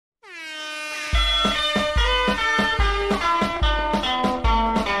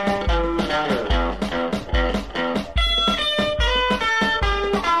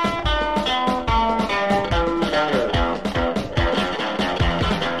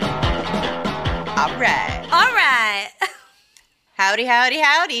right. All right. Howdy, howdy,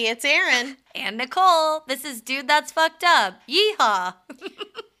 howdy. It's Aaron. And Nicole. This is Dude That's Fucked Up. Yeehaw.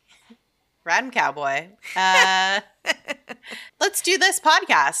 Radin' Cowboy. Let's do this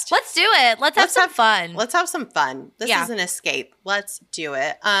podcast. Let's do it. Let's have some fun. Let's have some fun. This Yeah. is an escape. Let's do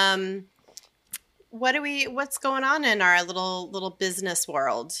it. What's going on in our little business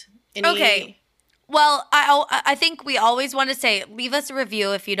world? Okay. Well, I think we always want to say, leave us a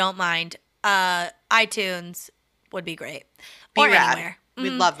review if you don't mind. iTunes would be great. Be or rad. anywhere.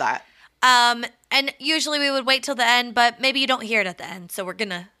 We'd love that. And usually we would wait till the end, but maybe you don't hear it at the end, so we're going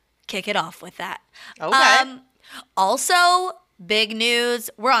to kick it off with that. Okay. Also, big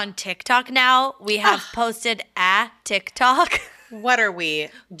news. We're on TikTok now. We have posted a TikTok. What are we?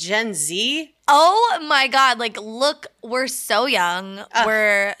 Gen Z? Oh my God. Like, look, we're so young.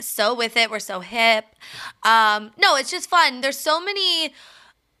 We're so with it. We're so hip. No, it's just fun. There's so many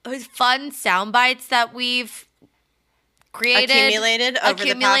fun sound bites that we've Accumulated over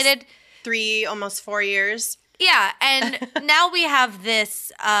the past 3, almost 4 years. Yeah, and now we have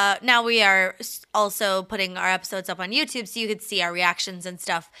this, now we are also putting our episodes up on YouTube so you could see our reactions and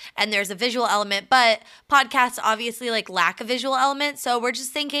stuff, and there's a visual element, but podcasts obviously like lack a visual element, so we're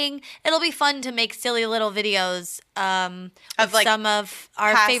just thinking it'll be fun to make silly little videos of like some of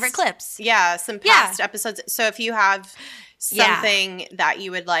our favorite clips. Yeah, some past episodes. So if you have something that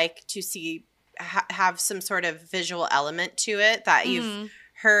you would like to see have some sort of visual element to it that you've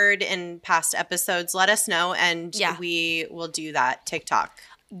heard in past episodes, let us know, and we will do that TikTok.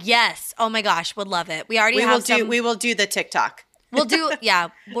 Yes. Oh my gosh, would love it. We will do the TikTok. We'll do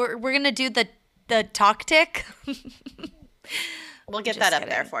we're gonna do the talk tick. We'll get that up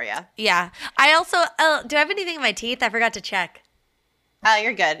there for you. Yeah. I also do I have anything in my teeth? I forgot to check.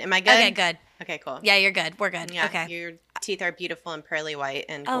 You're good. Am I good? Okay, good. Okay, cool. Yeah, you're good. We're good. Yeah, okay. Your teeth are beautiful and pearly white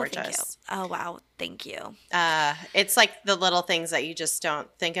and gorgeous. Thank you. Oh, wow. Thank you. It's like the little things that you just don't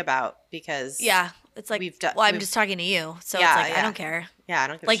think about because it's like I'm just talking to you, so it's like I don't care. Yeah, I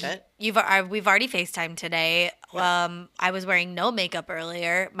don't give a shit. We've already FaceTimed today. Yeah. I was wearing no makeup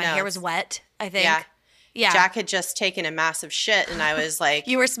earlier. My hair was wet, I think. Yeah. Jack had just taken a massive shit, and I was like,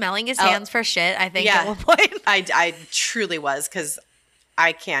 you were smelling his hands for shit, I think, at one point. I truly was, because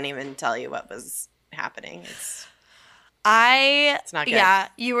I can't even tell you what was happening. It's not good. Yeah,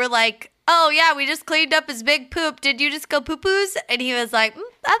 you were like, oh yeah, we just cleaned up his big poop. Did you just go poo-poos? And he was like,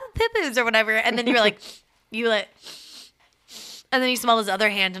 I'm a poo-poos or whatever. And then you were like, and then you smelled his other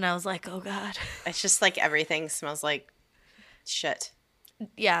hand, and I was like, oh God. It's just like everything smells like shit.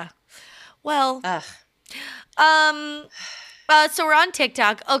 Yeah. Well. Ugh. So we're on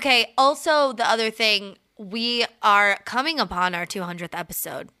TikTok. Okay. Also, the other thing, we are coming upon our 200th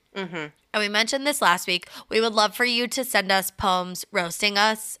episode. Mm-hmm. And we mentioned this last week. We would love for you to send us poems roasting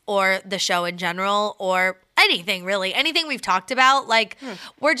us or the show in general or anything, really. Anything we've talked about. Like,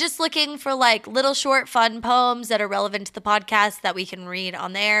 we're just looking for, like, little short, fun poems that are relevant to the podcast that we can read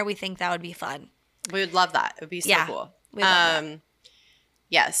on there. We think that would be fun. We would love that. It would be so cool. We'd love that.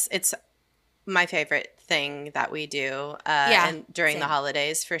 Yes, it's my favorite thing that we do and during the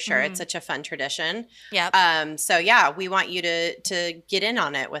holidays, for sure. It's such a fun tradition. Yeah. So we want you to get in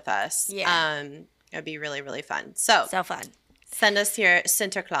on it with us. Yeah. It'd be really, really fun. So fun. Send us your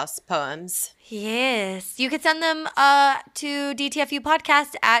Sinterklaas poems. Yes. You could send them to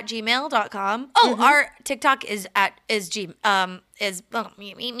dtfupodcast@gmail.com. Oh, our TikTok is rebooting.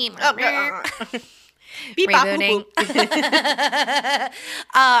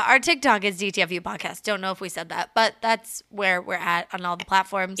 Our TikTok is DTFU Podcast. Don't know if we said that, but that's where we're at on all the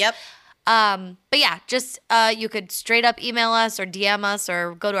platforms. Yep. But yeah, just you could straight up email us or DM us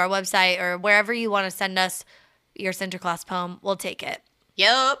or go to our website or wherever you want to send us your Sinterklaas poem. We'll take it.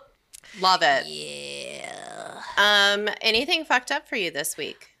 Yep. Love it. Yeah. Anything fucked up for you this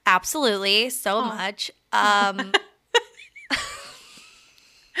week? Absolutely. So much.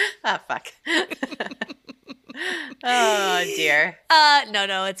 Oh, fuck. Oh, dear.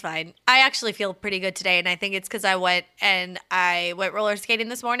 No, it's fine. I actually feel pretty good today, and I think it's because I went roller skating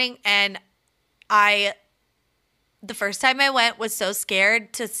this morning, and the first time I went was so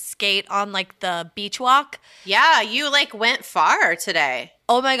scared to skate on, like, the beach walk. Yeah, you, like, went far today.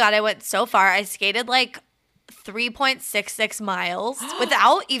 Oh, my God, I went so far. I skated, like, 3.66 miles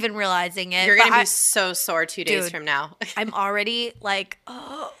without even realizing it. You're going to be so sore 2 days from now. I'm already like,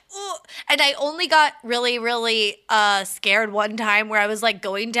 and I only got really, really scared one time where I was like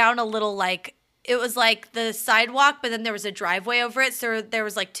going down a little, like, it was like the sidewalk, but then there was a driveway over it. So there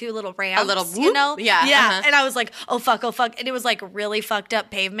was like 2 little ramps, a little whoop. You know? Yeah. Yeah. Uh-huh. And I was like, oh, fuck. And it was like really fucked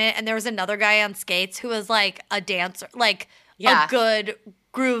up pavement. And there was another guy on skates who was like a dancer, like a good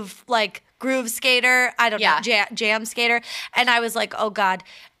groove, like groove skater. I don't know, jam skater. And I was like, oh God.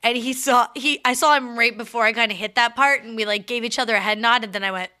 And I saw him right before I kind of hit that part, and we like gave each other a head nod, and then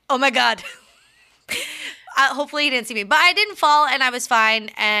I went, oh my God. Hopefully he didn't see me, but I didn't fall and I was fine,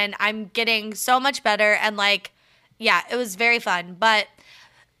 and I'm getting so much better, and like, yeah, it was very fun, but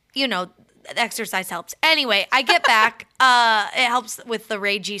you know, exercise helps. Anyway, I get back. It helps with the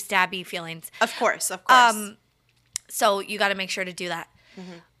ragey, stabby feelings. Of course. So you got to make sure to do that.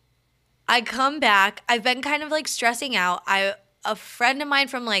 Mm-hmm. I come back. I've been kind of like stressing out. A friend of mine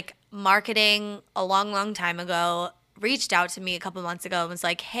from like marketing a long, long time ago reached out to me a couple months ago and was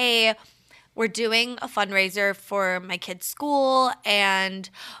like, hey, we're doing a fundraiser for my kid's school, and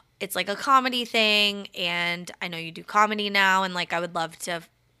it's like a comedy thing, and I know you do comedy now, and like I would love to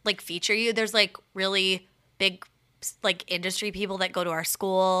like feature you. There's like really big like industry people that go to our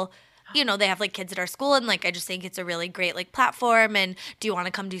school. You know, they have like kids at our school, and like I just think it's a really great like platform, and do you want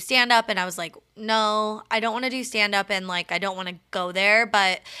to come do stand up? And I was like, no, I don't want to do stand up, and like I don't want to go there,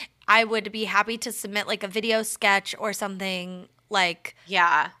 but I would be happy to submit like a video sketch or something like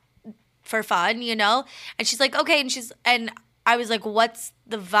for fun, you know? And she's like, okay, and I was like, what's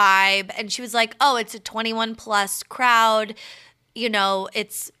the vibe? And she was like, oh, it's a 21 plus crowd, you know,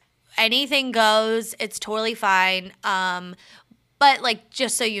 it's anything goes, it's totally fine. But like,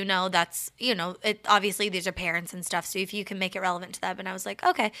 just so you know, that's, you know, it obviously these are parents and stuff. So if you can make it relevant to them. And I was like,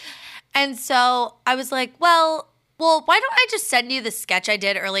 okay. And so I was like, well, why don't I just send you the sketch I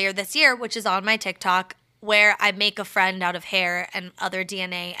did earlier this year, which is on my TikTok, where I make a friend out of hair and other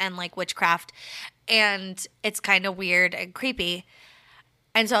DNA and like witchcraft. And it's kind of weird and creepy.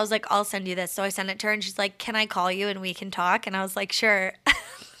 And so I was like, I'll send you this. So I sent it to her, and she's like, can I call you and we can talk? And I was like, sure.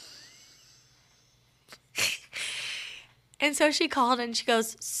 And so she called and she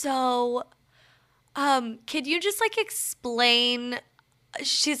goes, so, can you just like explain?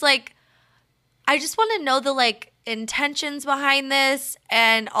 She's like, I just want to know the like intentions behind this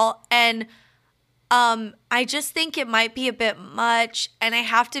and all. And I just think it might be a bit much. And I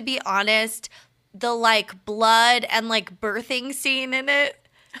have to be honest, the like blood and like birthing scene in it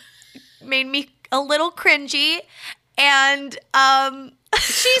made me a little cringy. And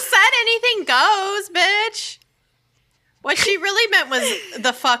she said anything goes, bitch. What she really meant was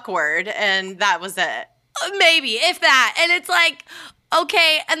the fuck word, and that was it. Maybe, if that. And it's like,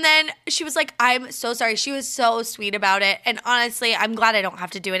 okay. And then she was like, I'm so sorry. She was so sweet about it. And honestly, I'm glad I don't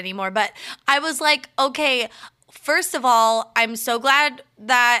have to do it anymore. But I was like, okay, first of all, I'm so glad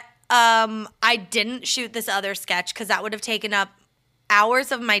that I didn't shoot this other sketch, because that would have taken up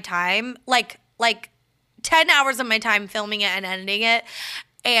hours of my time, like 10 hours of my time filming it and editing it.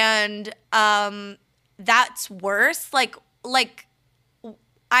 And that's worse. Like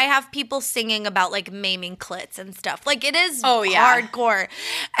I have people singing about like maiming clits and stuff. Like it is hardcore.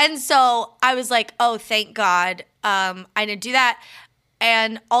 And so I was like, oh, thank God I didn't do that.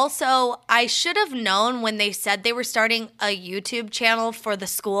 And also I should have known when they said they were starting a YouTube channel for the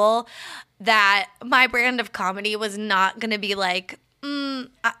school that my brand of comedy was not going to be like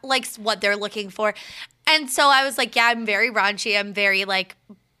what they're looking for. And so I was like, yeah, I'm very raunchy. I'm very like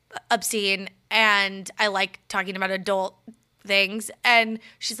obscene, and I like talking about adult things. And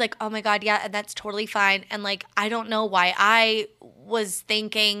she's like, oh my God, yeah, and that's totally fine. And like, I don't know why I was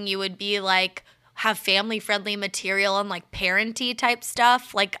thinking you would be like, have family friendly material and like parenty type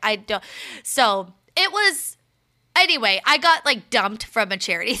stuff. Like I don't. So it was, anyway, I got like dumped from a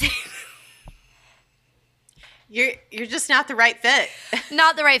charity thing. You're just not the right fit.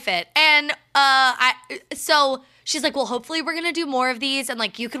 Not the right fit. And so she's like, well, hopefully we're going to do more of these. And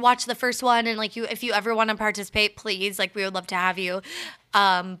like, you could watch the first one. And like, if you ever want to participate, please, like we would love to have you.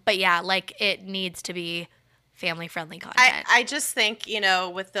 But yeah, like it needs to be family friendly content. I just think, you know,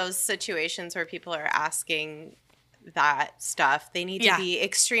 with those situations where people are asking that stuff, they need to be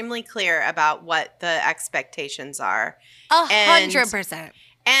extremely clear about what the expectations are. 100%.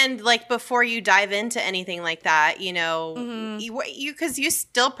 And like before you dive into anything like that, you know, because you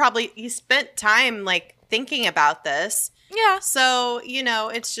still probably you spent time like thinking about this. Yeah. So, you know,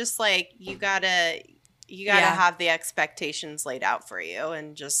 it's just like you gotta have the expectations laid out for you,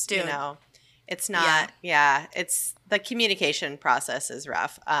 and just you know, it's not. Yeah, it's the communication process is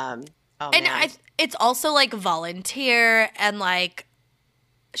rough. It's also like volunteer, and like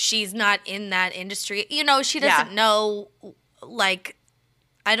she's not in that industry. You know, she doesn't know like.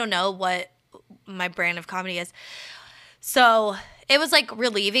 I don't know what my brand of comedy is. So it was like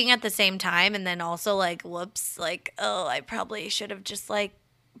relieving at the same time. And then also like, whoops, like, oh, I probably should have just like,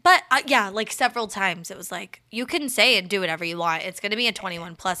 but yeah, like several times it was like, you can say and do whatever you want. It's going to be a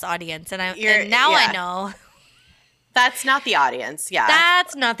 21 plus audience. And now I know. That's not the audience. Yeah.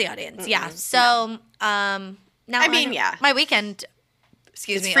 That's not the audience. Yeah. So, now I mean, yeah. my weekend,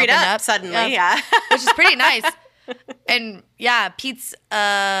 it's freed up suddenly. Yeah. Which is pretty nice. And yeah, Pete's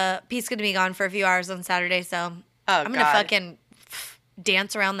gonna be gone for a few hours on Saturday, so I'm gonna fucking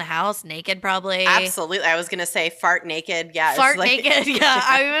dance around the house naked, probably. Absolutely, I was gonna say fart naked. Yeah, fart naked. Yeah,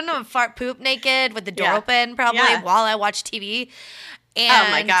 I'm gonna fart poop naked with the door open, probably while I watch TV. And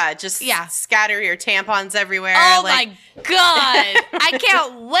oh my god, just scatter your tampons everywhere. Oh my god, I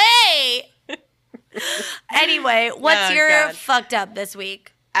can't wait. Anyway, what's your fucked up this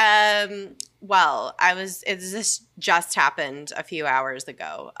week? Well, this just happened a few hours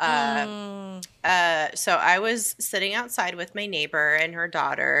ago. So I was sitting outside with my neighbor and her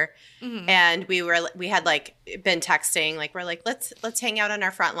daughter, and we had like been texting, like we're like, let's hang out on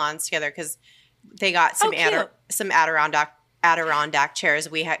our front lawns together, because they got some Adirondack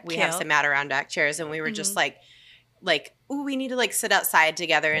chairs. We have some Adirondack chairs, and we were just like, ooh, we need to like sit outside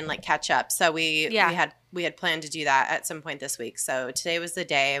together and like catch up. So we had planned to do that at some point this week. So today was the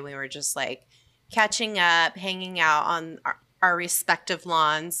day, and we were just like catching up, hanging out on our respective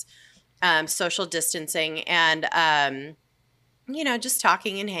lawns, social distancing, and just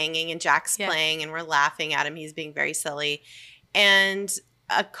talking and hanging. And Jack's playing, and we're laughing at him. He's being very silly, and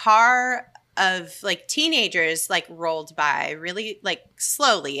a car of like teenagers like rolled by really like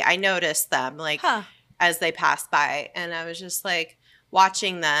slowly. I noticed them like as they passed by, and I was just like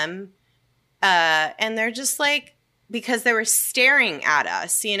watching them, and they're just like, because they were staring at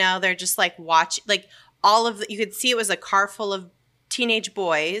us, they're just like watching, like you could see it was a car full of teenage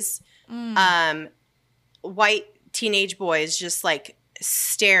boys, white teenage boys, just like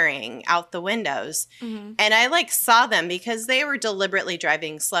staring out the windows. And I like saw them because they were deliberately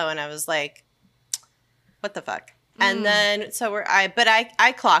driving slow, and I was like, what the fuck? And then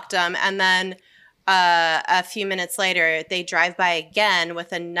I clocked them, and then a few minutes later they drive by again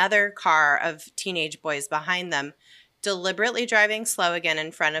with another car of teenage boys behind them, deliberately driving slow again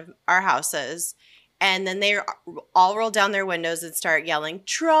in front of our houses. And then they all roll down their windows and start yelling,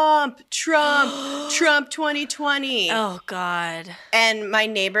 Trump, Trump, Trump 2020. Oh, God. And my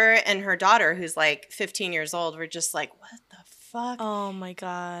neighbor and her daughter, who's like 15 years old, were just like, what the fuck? Oh, my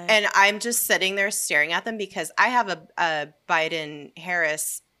God. And I'm just sitting there staring at them because I have a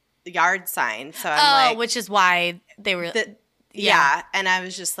Biden-Harris yard sign. So I'm like, which is why they were... Yeah. And I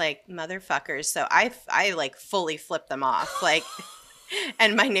was just like, motherfuckers. So I like fully flipped them off. Like...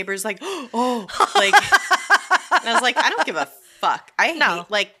 And my neighbor's like, oh, like, and I was like, I don't give a fuck. I hate,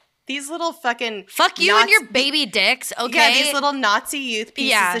 like, these little fucking. Fuck you and your baby dicks, okay? Yeah, these little Nazi youth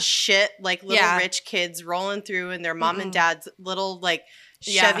pieces of shit, like little rich kids rolling through in their mom and dad's little, like,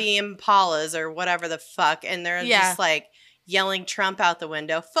 Chevy Impalas or whatever the fuck. And they're just, like, yelling Trump out the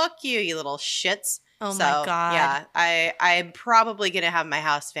window. Fuck you, you little shits. Oh, my God. Yeah, I'm probably going to have my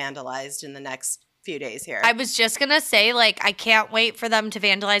house vandalized in the next few days here. I was just gonna say, like, I can't wait for them to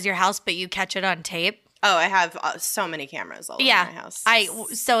vandalize your house, but you catch it on tape. Oh, I have so many cameras all over my house.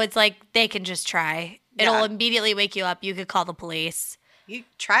 So it's like they can just try. It'll immediately wake you up. You could call the police. You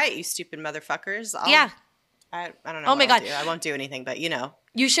try it, you stupid motherfuckers. I don't know. Oh my God, I won't do anything, but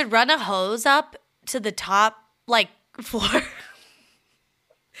you should run a hose up to the top like floor.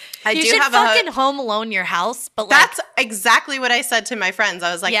 You should fucking Home Alone your house, but like, that's exactly what I said to my friends.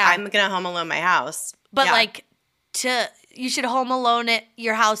 I was like, I'm gonna Home Alone my house, but like you should Home Alone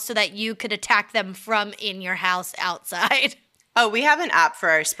your house so that you could attack them from in your house outside. Oh, we have an app for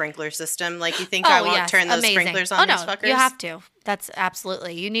our sprinkler system. Like, you think I won't turn those sprinklers on? These fuckers? You have to. That's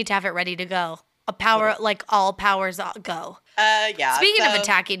absolutely. You need to have it ready to go. A power, like all powers go. Yeah. Speaking of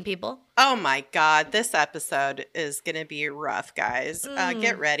attacking people. Oh my God, this episode is gonna be rough, guys.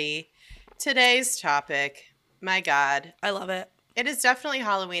 Get ready. Today's topic, my God, I love it. It is definitely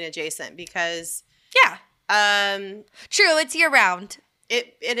Halloween adjacent because true, it's year round.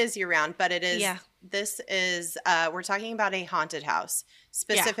 It is year round, but it is. Yeah. This is we're talking about a haunted house,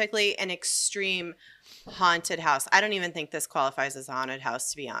 specifically an extreme haunted house. I don't even think this qualifies as a haunted house,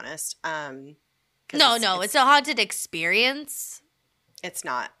 to be honest. No, it's a haunted experience. It's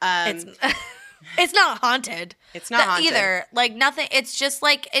not. It's not haunted. It's not haunted either. Like, nothing. It's just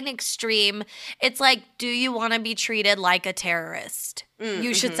like an extreme. It's like, do you want to be treated like a terrorist?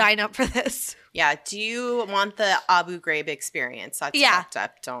 You should sign up for this. Yeah. Do you want the Abu Ghraib experience? That's fucked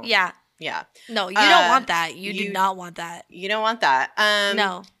up. Don't. Yeah. Yeah. No, you don't want that. You do not want that. You don't want that.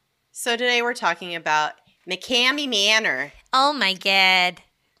 No. So today we're talking about McCamey Manor. Oh my God.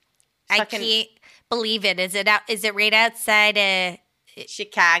 I can't believe it. Is it right outside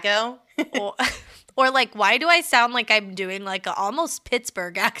Chicago? or like, why do I sound like I'm doing like an almost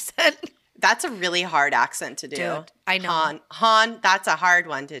Pittsburgh accent? That's a really hard accent to do. Dude, I know. Han, that's a hard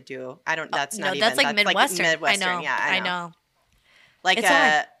one to do. That's not even. That's like Midwestern. Midwestern. I know. Yeah, I know. Like it's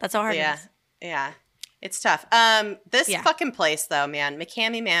hard. That's how hard it is. Yeah. It's tough. This fucking place though, man.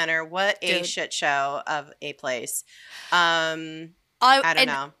 McCamey Manor, what a shit show of a place. I don't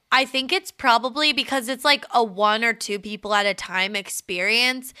know. I think it's probably because it's like a 1 or 2 people at a time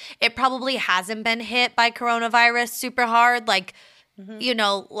experience. It probably hasn't been hit by coronavirus super hard. Like, you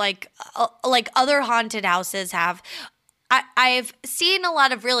know, like other haunted houses have. I've seen a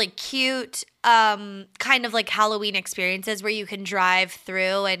lot of really cute kind of like Halloween experiences where you can drive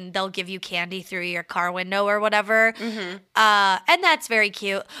through and they'll give you candy through your car window or whatever. And that's very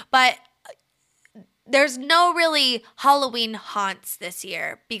cute. But there's no really Halloween haunts this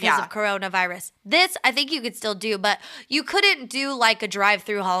year because of coronavirus. This, I think you could still do, but you couldn't do like a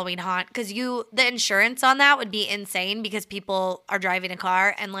drive-through Halloween haunt because the insurance on that would be insane because people are driving a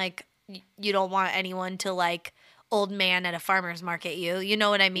car and like you don't want anyone to like old man at a farmer's market you know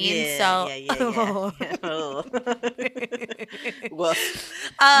what I mean? Yeah.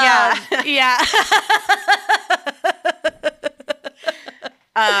 Woof. Yeah.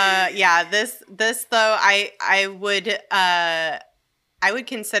 This though, I would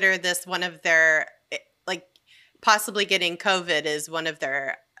consider this one of their, like, possibly getting COVID is one of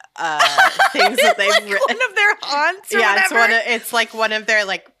their things that they've like one of their haunts or whatever. It's like one of their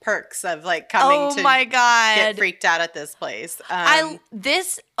like perks of like coming to my God. Get freaked out at this place. 100%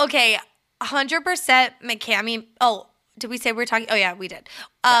 McCamey. Oh, did we say we were talking? Oh yeah, we did.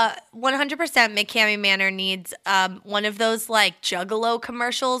 100% McCamey Manor needs one of those like Juggalo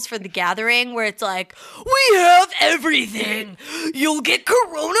commercials for The Gathering where it's like, we have everything. You'll get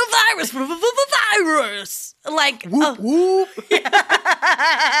coronavirus. Like, whoop, whoop.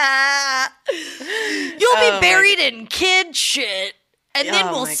 You'll be buried in kid shit, and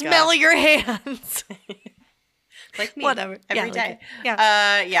then we'll smell your hands. Like me, whatever, every day.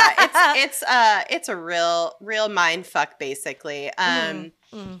 Yeah, it's a real mind fuck basically.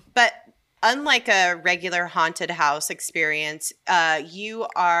 But unlike a regular haunted house experience,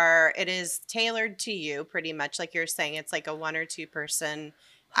 it is tailored to you pretty much. Like you're saying, it's like a 1 or 2 person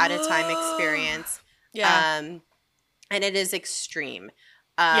at a time experience. Yeah, and it is extreme.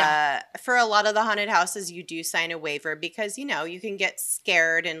 For a lot of the haunted houses, you do sign a waiver because you can get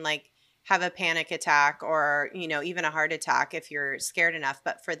scared and like have a panic attack or, even a heart attack if you're scared enough.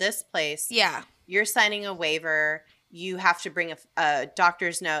 But for this place, you're signing a waiver. You have to bring a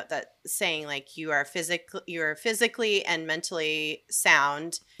doctor's note that saying like you are physically and mentally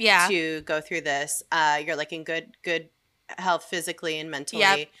sound to go through this. You're like in good health physically and mentally.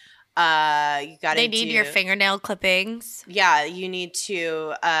 Yep. They need your fingernail clippings. Yeah, you need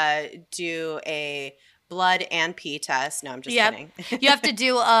to do a blood and pee test. No, I'm just kidding. You have to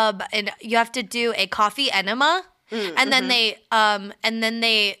do a coffee enema, and then they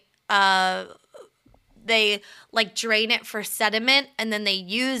like drain it for sediment, and then they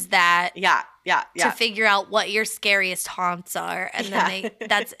use that to figure out what your scariest haunts are, and then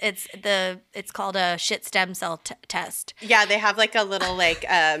it's called a shit stem cell test. Yeah, they have like a little like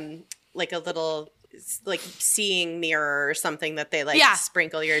a little like seeing mirror or something that they like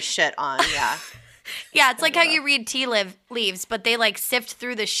sprinkle your shit on. Yeah. Yeah, it's like how you read tea leaves, but they like sift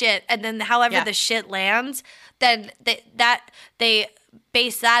through the shit, and then however the shit lands, then they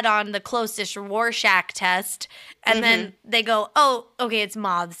base that on the closest Rorschach test, and then they go, oh, okay, it's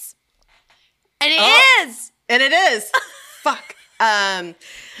moths, and it is. Fuck.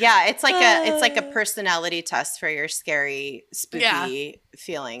 It's like a personality test for your scary, spooky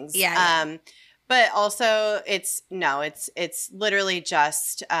feelings. Yeah. But also it's literally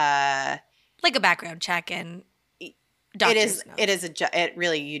just like a background check and it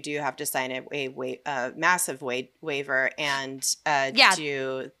really, you do have to sign a massive waiver and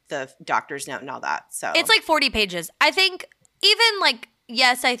do the doctor's note and all that. So it's like 40 pages. I think even like,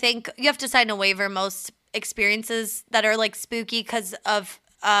 yes, I think you have to sign a waiver most experiences that are like spooky because of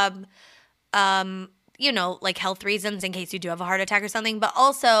like health reasons in case you do have a heart attack or something. But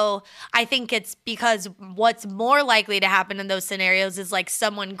also I think it's because what's more likely to happen in those scenarios is like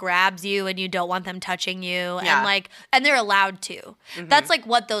someone grabs you and you don't want them touching you and they're allowed to. Mm-hmm. That's like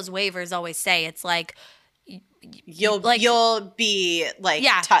what those waivers always say. It's like you'll be like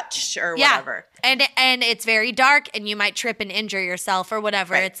touched or whatever. And it's very dark and you might trip and injure yourself or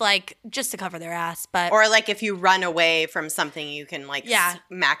whatever. Right. It's like just to cover their ass. Or like if you run away from something, you can like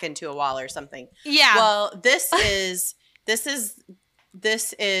smack into a wall or something. Yeah. Well, this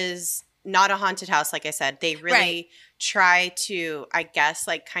is not a haunted house. Like I said, they really try to, I guess,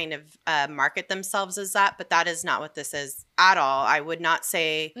 like kind of market themselves as that, but that is not what this is at all. I would not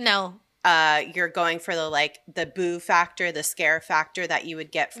say no. you're going for the boo factor, the scare factor that you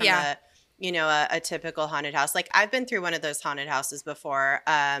would get from a typical haunted house. Like, I've been through one of those haunted houses before.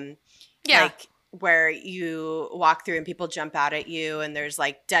 Like, where you walk through and people jump out at you and there's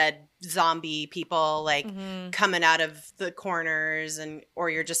like dead zombie people coming out of the corners, or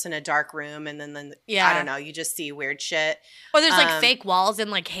you're just in a dark room and then I don't know, you just see weird shit. Or there's like fake walls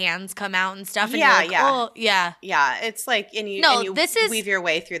and like hands come out and stuff. And Oh, yeah. It's like, and you weave your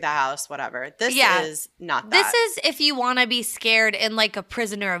way through the house, whatever. This is not that. This is if you want to be scared in like a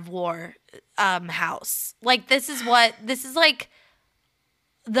prisoner of war house. Like, this is like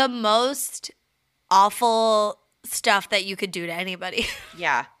the most awful stuff that you could do to anybody.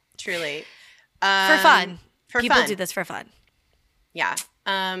 Yeah, truly. For fun. People fun. do this for fun. Yeah.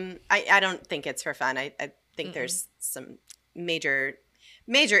 I don't think it's for fun. I think there's some major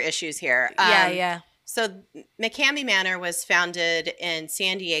issues here. So McCamey Manor was founded in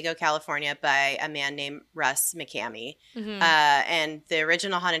San Diego, California by a man named Russ McCamey. And the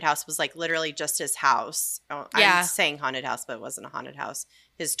original haunted house was like literally just his house. I'm saying haunted house, but it wasn't a haunted house.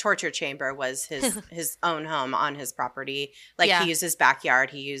 His torture chamber was his own home on his property. Like, he used his backyard.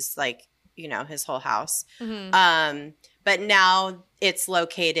 He used his whole house. But now it's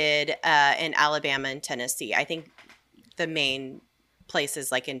located in Alabama and Tennessee. I think the main place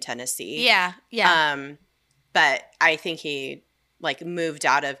is like in Tennessee. But I think he moved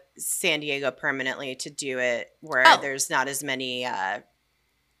out of San Diego permanently to do it where there's not as many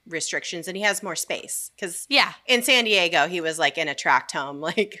restrictions, and he has more space because in San Diego he was like in a tract home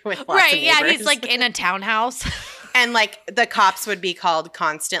with lots of neighbors. He's like in a townhouse. And the cops would be called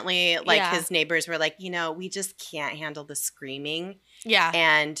constantly. His neighbors were like, we just can't handle the screaming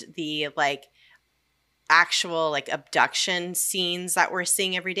and the actual abduction scenes that we're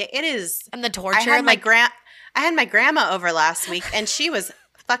seeing every day. It is, and the torture. I had my grandma over last week and she was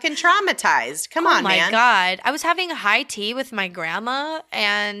fucking traumatized. Come on, man. Oh my God. I was having high tea with my grandma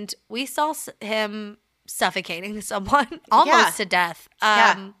and we saw him suffocating someone almost to death.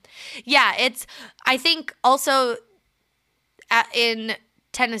 It's, I think also in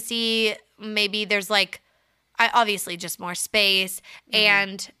Tennessee, maybe there's obviously just more space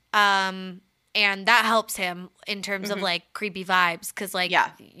and that helps him in terms of creepy vibes because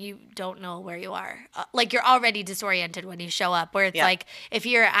you don't know where you are. You're already disoriented when you show up. Where it's if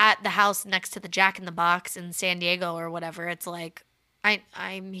you're at the house next to the Jack in the Box in San Diego or whatever, it's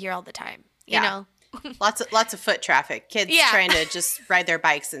I'm here all the time. You know, lots of foot traffic. Kids trying to just ride their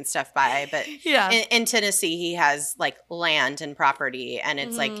bikes and stuff by. But in Tennessee, he has land and property, and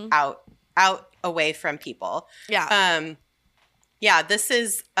it's out away from people. This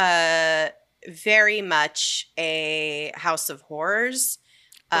is very much a house of horrors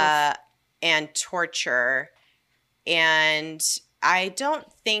and torture. And I don't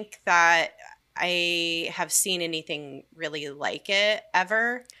think that I have seen anything really like it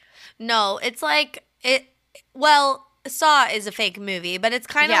ever. No, it's Saw is a fake movie, but it's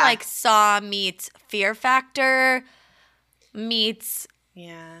kind of like Saw meets Fear Factor meets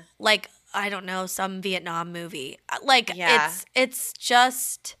I don't know, some Vietnam movie. It's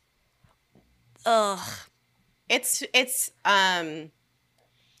just It's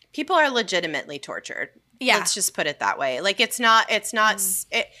people are legitimately tortured. Let's just put it that way. It's not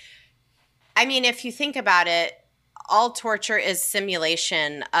I mean, if you think about it, all torture is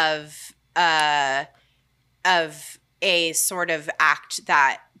simulation of a sort of act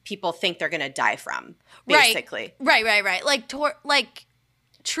that people think they're going to die from, basically. Right.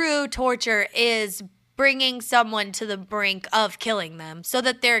 True torture is bringing someone to the brink of killing them so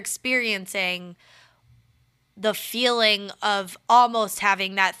that they're experiencing the feeling of almost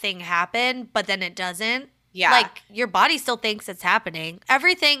having that thing happen, but then it doesn't. Your body still thinks it's happening.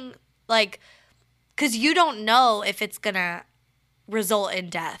 Everything, because you don't know if it's going to result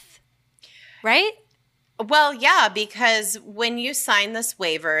in death, right? Well, yeah, because when you sign this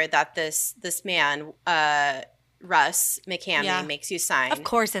waiver that this man, Russ McCamey, makes you sign. Of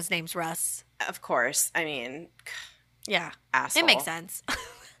course his name's Russ. Of course. I mean, It asshole. makes sense.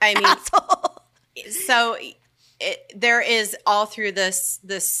 I mean, asshole. So there is all through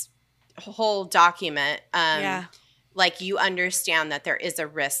this whole document, you understand that there is a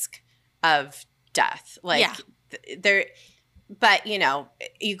risk of death. But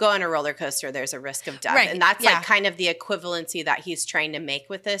you go on a roller coaster, there's a risk of death. And that's kind of the equivalency that he's trying to make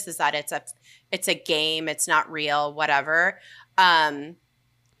with this, is that it's a game, it's not real, whatever.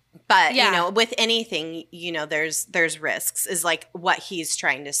 But with anything, there's risks, is what he's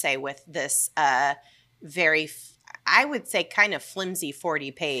trying to say with this very I would say kind of flimsy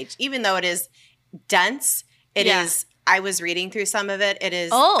 40-page, even though it is dense. It is. I was reading through some of it. It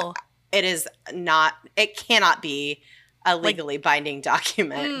is. it is not, it cannot be a legally binding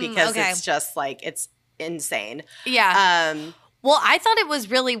document because it's just like, it's insane. Yeah. Well, I thought it was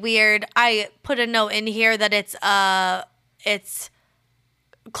really weird. I put a note in here that it's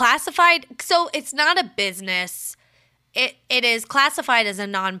classified. So it's not a business. It is classified as a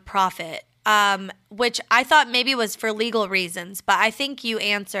nonprofit, which I thought maybe was for legal reasons, but I think you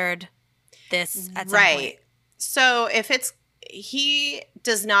answered this at some point. So if he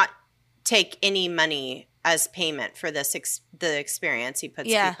does not take any money as payment for the experience he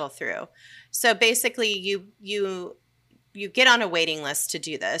puts people through. So basically you get on a waiting list to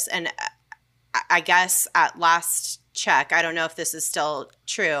do this. And I guess at last check, I don't know if this is still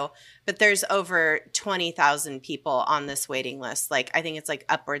true, but there's over 20,000 people on this waiting list. Like, I think it's like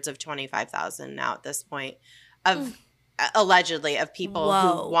upwards of 25,000 now at this point of allegedly of people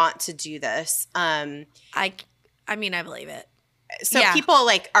who want to do this. I mean, I believe it. So people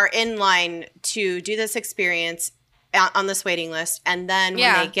like are in line to do this experience on this waiting list. And then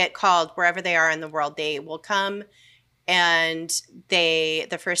when they get called wherever they are in the world, they will come and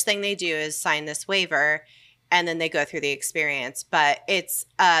the first thing they do is sign this waiver. And then they go through the experience, but it's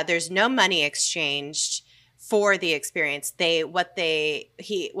there's no money exchanged for the experience.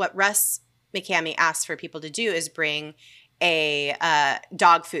 What Russ McCamey asks for people to do is bring a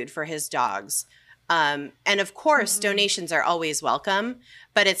dog food for his dogs, and of course donations are always welcome,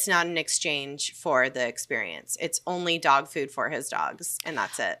 but it's not an exchange for the experience. It's only dog food for his dogs, and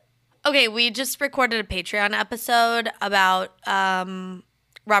that's it. Okay, we just recorded a Patreon episode about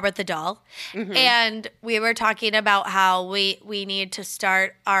Robert the Doll. And we were talking about how we need to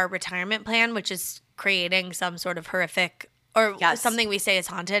start our retirement plan, which is creating some sort of horrific or something we say is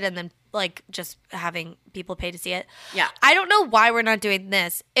haunted and then like just having people pay to see it. Yeah. I don't know why we're not doing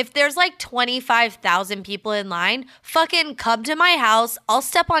this. If there's like 25,000 people in line, fucking come to my house. I'll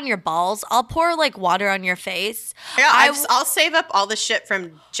step on your balls. I'll pour like water on your face. Yeah, I'll save up all the shit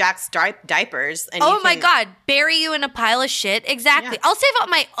from Jack's diapers. And my God. Bury you in a pile of shit. Exactly. Yeah. I'll save up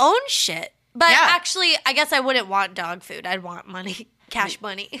my own shit. But actually, I guess I wouldn't want dog food. I'd want money, cash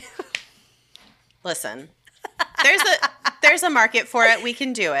money. Listen. There's a market for it. We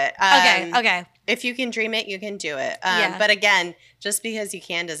can do it. Okay. If you can dream it, you can do it. But again, just because you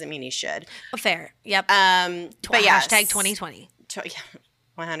can doesn't mean you should. Fair. Yep. But yeah. Hashtag 2020.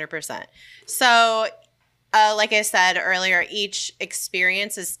 100%. So, like I said earlier, each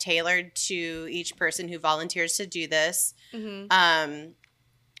experience is tailored to each person who volunteers to do this. And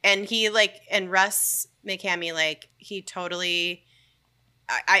Russ McCamey, he totally.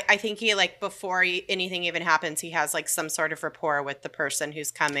 I think he before anything even happens, he has some sort of rapport with the person who's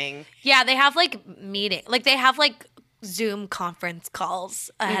coming. Yeah, they have meeting, they have Zoom conference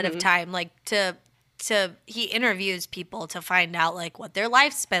calls ahead of time, he interviews people to find out what their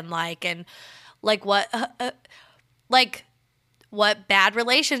life's been like and what bad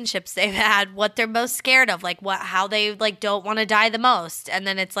relationships they've had, what they're most scared of, how they don't want to die the most, and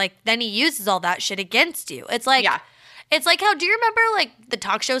then it's then he uses all that shit against you. It's It's how, do you remember the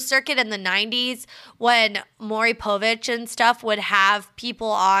talk show circuit in the 90s when Maury Povich and stuff would have people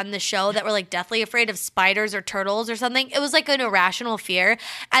on the show that were deathly afraid of spiders or turtles or something? It was an irrational fear.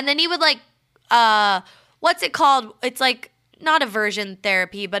 And then he would what's it called? It's not aversion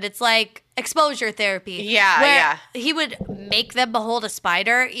therapy, but it's exposure therapy. Yeah, where he would make them behold a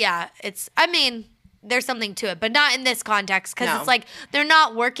spider. Yeah, there's something to it, but not in this context because it's they're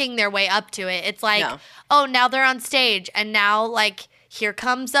not working their way up to it. It's oh, now they're on stage and now here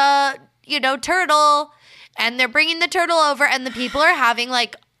comes a turtle and they're bringing the turtle over and the people are having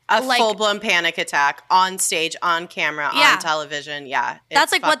a full-blown panic attack on stage, on camera, on television. Yeah.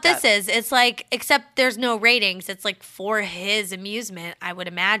 That's what this is. It's except there's no ratings. It's for his amusement, I would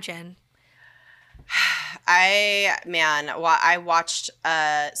imagine. I watched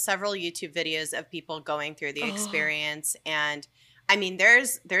several YouTube videos of people going through the experience, and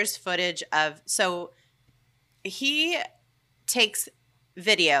there's footage of, so he takes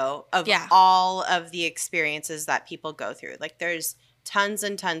video of all of the experiences that people go through. There's tons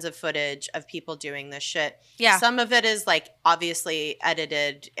and tons of footage of people doing this shit. Yeah. Some of it is obviously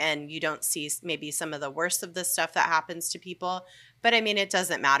edited and you don't see maybe some of the worst of the stuff that happens to people, but it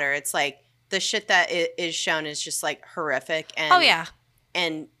doesn't matter. It's the shit that is shown is just horrific and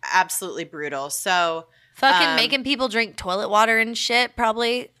and absolutely brutal. So fucking making people drink toilet water and shit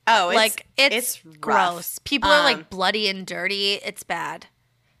probably. Oh, it's gross. People are bloody and dirty. It's bad.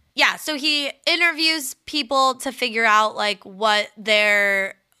 Yeah, so he interviews people to figure out what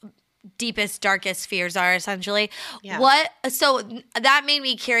their deepest, darkest fears are, essentially. Yeah. So that made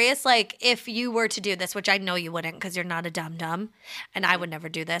me curious, like, if you were to do this, which I know you wouldn't because you're not a dum-dum, and I would never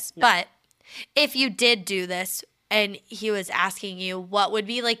do this, but if you did do this and he was asking you, what would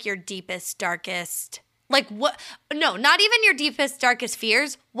be, like, your deepest, darkest, like, what, no, not even your deepest, darkest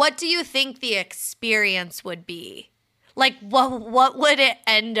fears, what do you think the experience would be? Like, what would it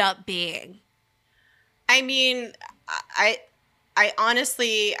end up being? I mean, I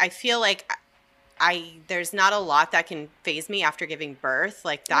honestly, I feel like there's not a lot that can phase me after giving birth.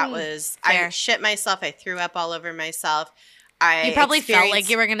 Like that was, fair. I shit myself. I threw up all over myself. You probably felt like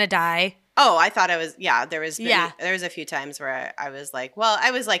you were going to die. Oh, I thought I was, there was a few times where I was like, well,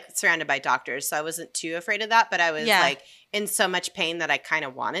 I was like surrounded by doctors, so I wasn't too afraid of that, but I was like in so much pain that I kind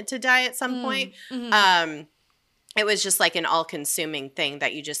of wanted to die at some point. Mm-hmm. It was just like an all-consuming thing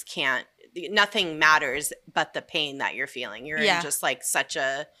that you just can't, nothing matters but the pain that you're feeling. You're in just like such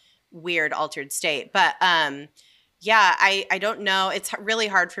a weird altered state. But I don't know. It's really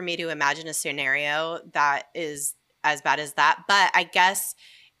hard for me to imagine a scenario that is as bad as that. But I guess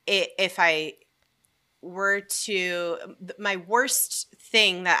if I were to, my worst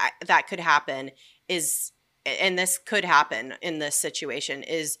thing that could happen is, and this could happen in this situation,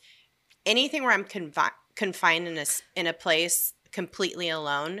 is anything where I'm confined in a place completely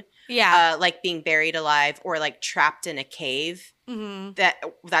alone. Yeah. Like being buried alive or like trapped in a cave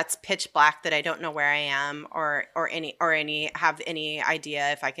that's pitch black, that I don't know where I am or have any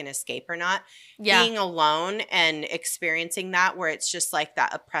idea if I can escape or not. Yeah. Being alone and experiencing that, where it's just like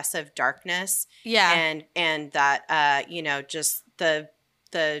that oppressive darkness. Yeah. And that just the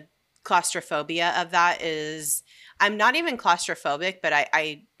claustrophobia of that is, I'm not even claustrophobic, but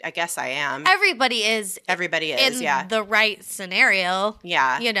I guess I am. Everybody is in the right scenario.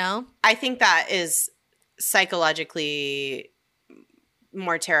 Yeah. You know? I think that is psychologically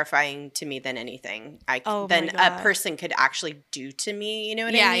more terrifying to me than anything than a person could actually do to me. You know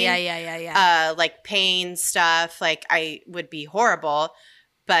what I mean? Yeah. Like pain stuff, like I would be horrible,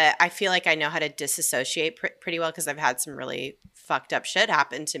 but I feel like I know how to disassociate pretty well because I've had some really fucked up shit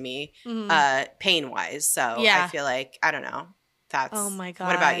happen to me pain wise. So I feel like, I don't know. That's, oh my God.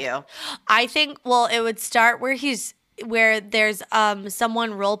 What about you? I think, well, it would start where there's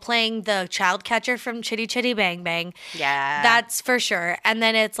someone role playing the child catcher from Chitty Chitty Bang Bang. Yeah. That's for sure. And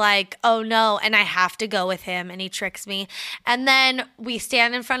then it's like, oh no, and I have to go with him and he tricks me. And then we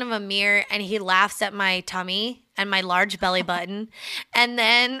stand in front of a mirror and he laughs at my tummy and my large belly button. And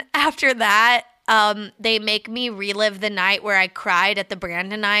then after that, they make me relive the night where I cried at the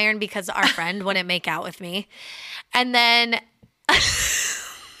Brandon Iron because our friend wouldn't make out with me. And then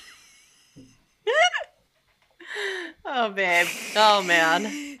oh, babe. Oh,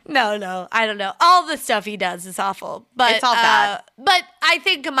 man. No. I don't know. All the stuff he does is awful. But it's all bad. But I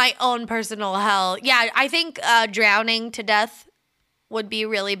think my own personal hell, I think drowning to death would be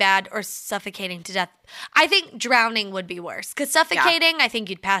really bad, or suffocating to death. I think drowning would be worse. Because suffocating, I think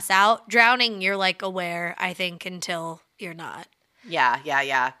you'd pass out. Drowning, you're like aware, I think, until you're not.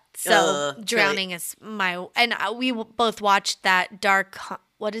 Yeah. So drowning is and we both watched that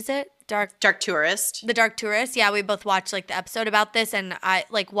what is it? Dark Tourist. The Dark Tourist. Yeah, we both watched like the episode about this, and I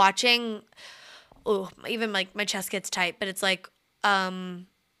like watching. Oh, even like my chest gets tight, but it's like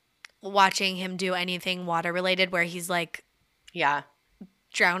watching him do anything water related, where he's like,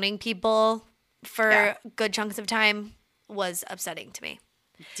 drowning people for good chunks of time was upsetting to me.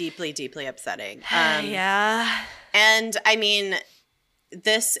 Deeply, deeply upsetting. Yeah. And I mean,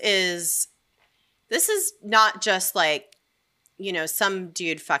 this is not just like, some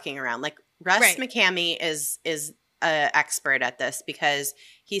dude fucking around. Like Russ McCamey is an expert at this because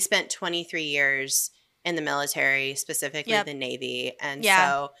he spent 23 years in the military, specifically the Navy. And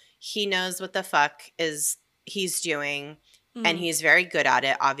so he knows what the fuck he's doing. And he's very good at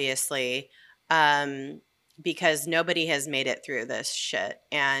it, obviously, because nobody has made it through this shit.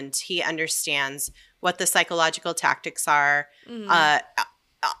 And he understands what the psychological tactics are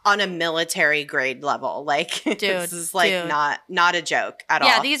on a military grade level. Like, this is like not a joke at all.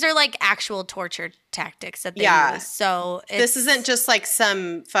 Yeah, these are like actual torture tactics that they use. So this isn't just like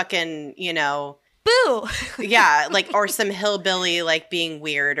some fucking, boo. Yeah, like, or some hillbilly like being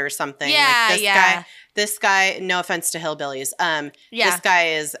weird or something. Yeah, like this guy, no offense to hillbillies. This guy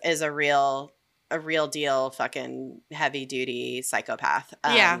is a real deal fucking heavy duty psychopath.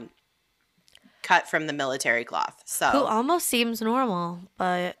 Cut from the military cloth. So who almost seems normal,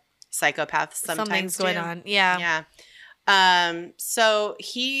 but psychopaths sometimes something's going on. Yeah. So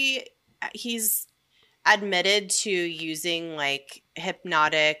he's admitted to using like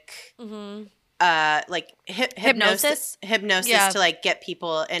hypnotic Hypnosis to like get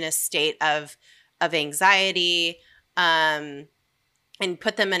people in a state of anxiety, and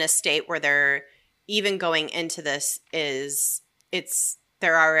put them in a state where they're even going into this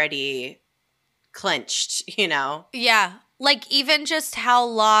they're already clinched, you know? Yeah. Like, even just how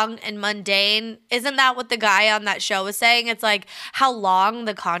long and mundane, isn't that what the guy on that show was saying? It's like how long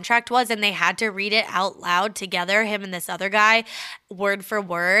the contract was, and they had to read it out loud together, him and this other guy, word for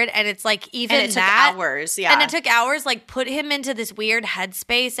word. And it's like, even and it took hours, yeah. And it took hours, like, put him into this weird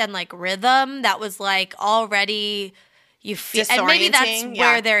headspace and, like, rhythm that was, like, already, you feel, and maybe that's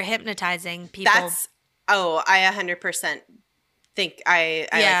where they're hypnotizing people. I 100% think I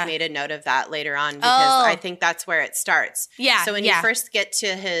like made a note of that later on, because I think that's where it starts. Yeah. So when you first get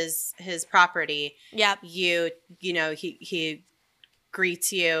to his property, you know, he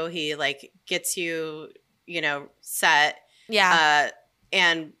greets you, he like gets you, you know, set,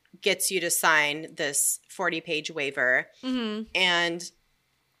 and gets you to sign this 40-page waiver. Mm-hmm. And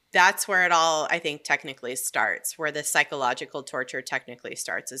that's where it all, I think, technically starts, where the psychological torture technically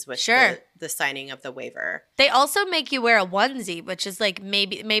starts, is with the signing of the waiver. They also make you wear a onesie, which is like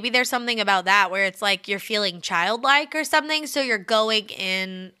maybe there's something about that where it's like you're feeling childlike or something. So you're going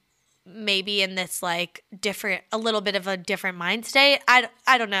in maybe in this like a little bit of a different mind state.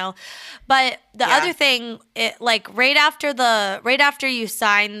 I don't know. But the other thing, like right after you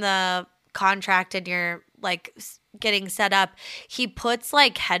sign the contract and you're like getting set up, he puts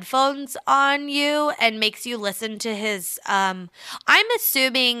like headphones on you and makes you listen to his I'm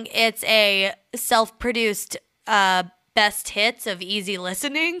assuming it's a self-produced best hits of easy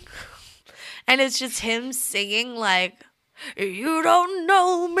listening, and it's just him singing like, you don't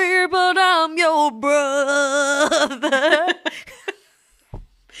know me but I'm your brother.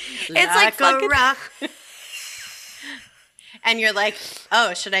 It's like fucking rock. And you're like,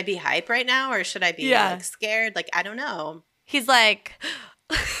 oh, should I be hype right now, or should I be like scared? Like, I don't know. He's like,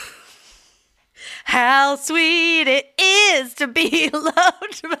 how sweet it is to be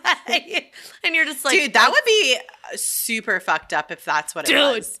loved by you. And you're just like, dude, that would be super fucked up if that's what it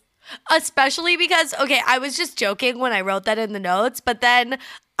was. Especially because, okay, I was just joking when I wrote that in the notes, but then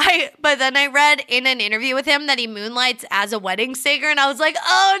I read in an interview with him that he moonlights as a wedding singer, and I was like,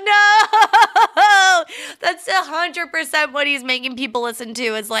 oh no, that's 100% what he's making people listen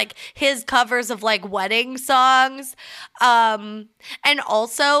to, is like his covers of like wedding songs. And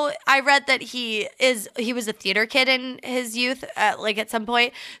also I read that he was a theater kid in his youth, like at some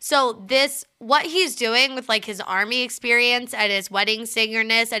point. So what he's doing with like his army experience and his wedding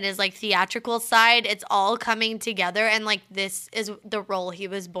singerness and his like theatrical side, it's all coming together, and like this is the role he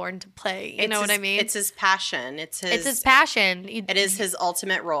was born to play. You know what I mean? It's his passion. It's his passion. It is his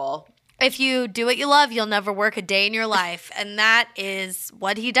ultimate role. If you do what you love, you'll never work a day in your life, and that is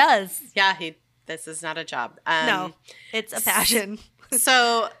what he does. Yeah, this is not a job. No, it's a passion.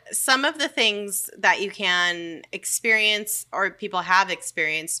 So some of the things that you can experience, or people have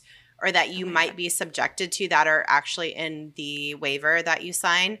experienced, or that you might be subjected to, that are actually in the waiver that you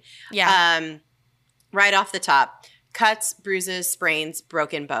sign. Yeah. Right off the top, cuts, bruises, sprains,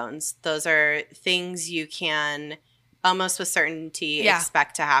 broken bones. Those are things you can almost with certainty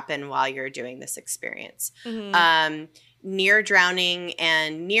expect to happen while you're doing this experience. Mm-hmm. Near drowning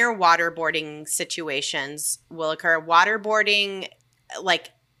and near waterboarding situations will occur. Waterboarding, like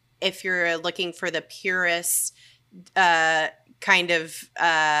if you're looking for the purest kind of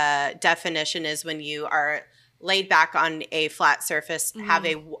definition, is when you are laid back on a flat surface, mm-hmm. have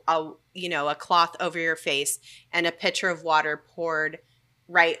a cloth over your face and a pitcher of water poured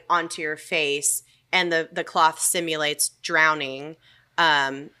right onto your face, and the cloth simulates drowning,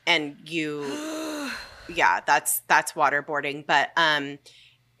 and you that's waterboarding. But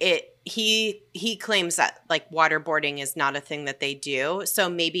he claims that like waterboarding is not a thing that they do. So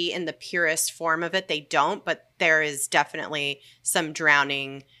maybe in the purest form of it they don't, but there is definitely some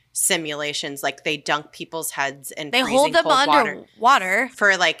drowning simulations. Like they dunk people's heads in freezing hold them cold underwater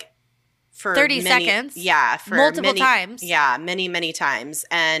for 30 seconds. Yeah, for multiple times. Yeah, many times.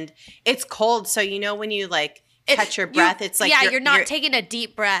 And it's cold, so when you like catch your breath, it's like you're not taking a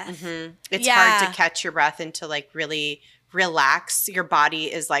deep breath. Mm-hmm. It's hard to catch your breath and to like really relax. Your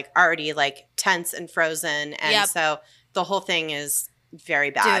body is like already like tense and frozen, and so the whole thing is very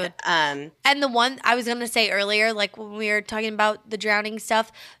bad. Dude. And the one I was gonna say earlier, like when we were talking about the drowning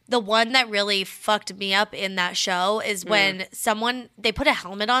stuff, the one that really fucked me up in that show is when they put a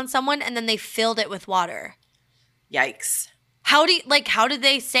helmet on someone and then they filled it with water. Yikes. How did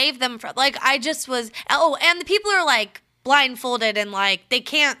they save them from, like, I just was, and the people are like blindfolded and like they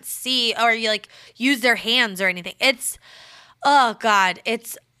can't see or like use their hands or anything. It's, oh God,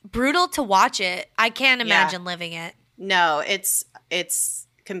 it's brutal to watch it. I can't imagine living it. No, it's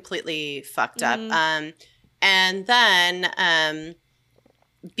completely fucked up. And then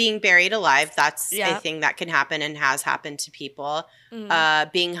being buried alive, that's a thing that can happen and has happened to people.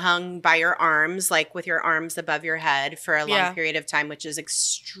 Being hung by your arms, like with your arms above your head for a long period of time, which is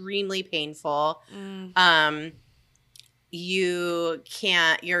extremely painful.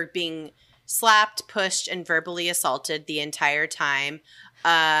 You're being slapped, pushed, and verbally assaulted the entire time.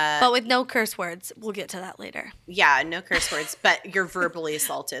 But with no curse words. We'll get to that later. Yeah, no curse words, but you're verbally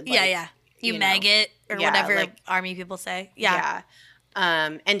assaulted. Like, You maggot or whatever like, army people say. Yeah.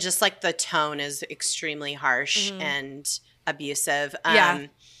 And just like the tone is extremely harsh and abusive. You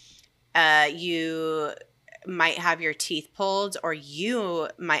might have your teeth pulled, or you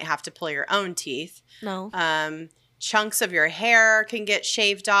might have to pull your own teeth. No. Chunks of your hair can get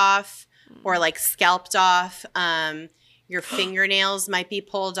shaved off or like scalped off. Your fingernails might be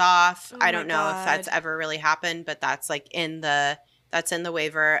pulled off. I don't know if that's ever really happened, but that's like in the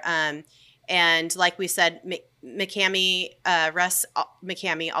waiver. And like we said, Russ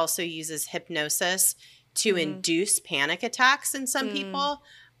McCamey also uses hypnosis to induce panic attacks in some people.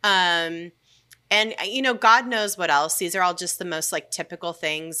 And God knows what else. These are all just the most like typical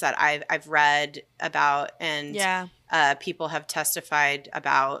things that I've read about and people have testified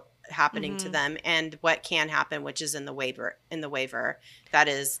about happening to them, and what can happen, which is in the waiver that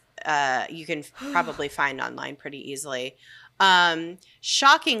is you can probably find online pretty easily.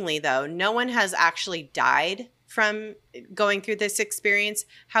 Shockingly though, no one has actually died from going through this experience.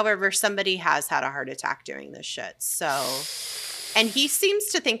 However, somebody has had a heart attack doing this shit. So, and he seems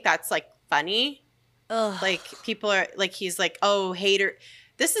to think that's like funny. Ugh. Like people are like, he's like, oh, hater.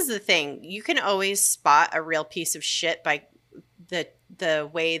 This is the thing. You can always spot a real piece of shit by the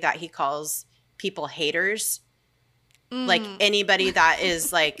way that he calls people haters. Like anybody that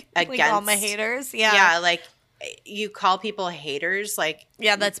is like against like all my haters. Yeah, like you call people haters, like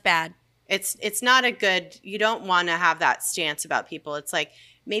that's bad. It's not a good, you don't want to have that stance about people. It's like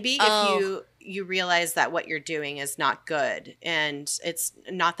maybe if you realize that what you're doing is not good, and it's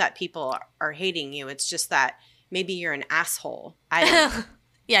not that people are hating you, it's just that maybe you're an asshole. I don't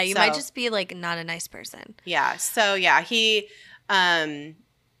know. You might just be like not a nice person. Yeah. So he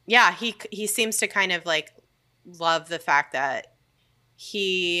seems to kind of like love the fact that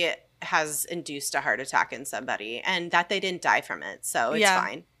he has induced a heart attack in somebody and that they didn't die from it. So it's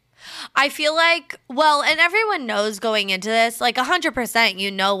fine. I feel like, well, and everyone knows going into this, like 100%, you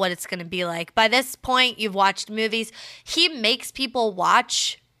know what it's going to be like. By this point, you've watched movies. He makes people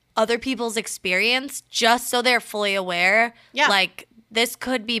watch other people's experience just so they're fully aware. Yeah. Like, this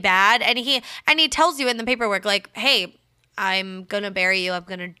could be bad. And he tells you in the paperwork, like, hey, I'm going to bury you. I'm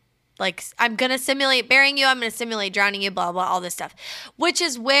going to simulate burying you. I'm going to simulate drowning you, blah, blah, all this stuff. Which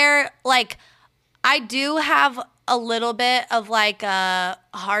is where, like, I do have a little bit of, like, a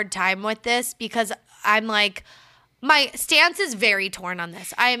hard time with this because I'm, like, my stance is very torn on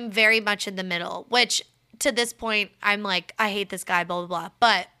this. I'm very much in the middle, which to this point, I'm like, I hate this guy, blah, blah, blah.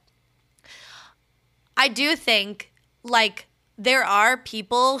 But I do think, like, there are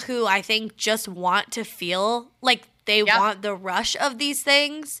people who I think just want to feel like they want the rush of these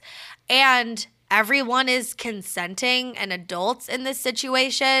things, and everyone is consenting and adults in this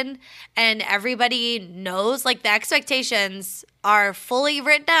situation, and everybody knows, like, the expectations are fully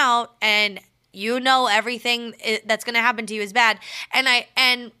written out, and you know everything that's going to happen to you is bad.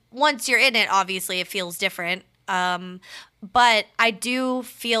 And once you're in it, obviously it feels different. But I do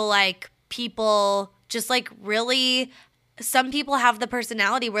feel like people just, like, really, some people have the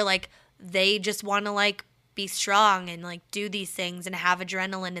personality where, like, they just want to, like, be strong and, like, do these things and have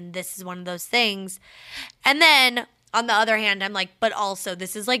adrenaline, and this is one of those things. And then on the other hand, I'm like, but also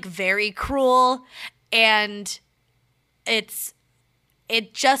this is, like, very cruel, and it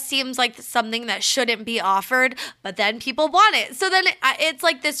just seems like something that shouldn't be offered, but then people want it. So then it's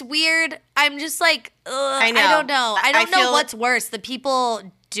like this weird, I'm just like, ugh, I don't know. I don't know what's worse, the people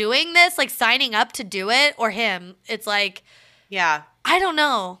doing this, like signing up to do it, or him. It's like, yeah, I don't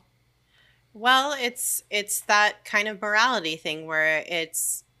know. Well, it's that kind of morality thing where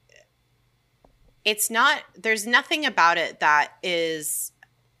it's not, there's nothing about it that is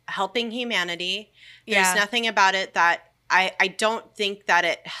helping humanity. There's nothing about it that I don't think that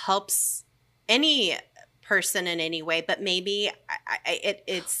it helps any person in any way, but maybe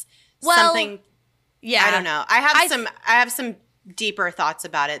it's something. Yeah, I don't know. I have some deeper thoughts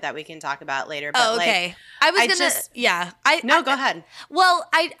about it that we can talk about later. But okay. Go ahead. Well,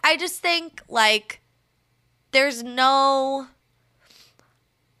 I just think, like, there's no,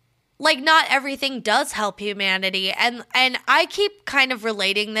 like not everything does help humanity. And I keep kind of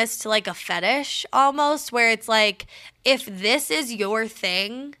relating this to like a fetish almost, where it's like, if this is your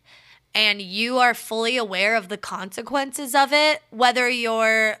thing and you are fully aware of the consequences of it, whether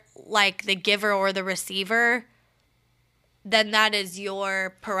you're like the giver or the receiver, then that is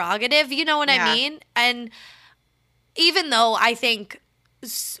your prerogative. You know what I mean? And even though I think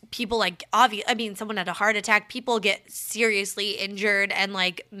people like someone had a heart attack, people get seriously injured and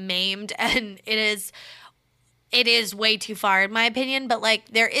like maimed, and it is way too far in my opinion, but like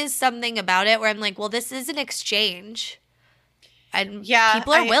there is something about it where I'm like, well, this is an exchange and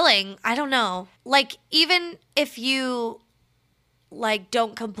people are willing. I don't know, like even if you like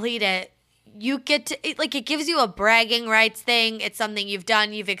don't complete it, you get to like, it gives you a bragging rights thing. It's something you've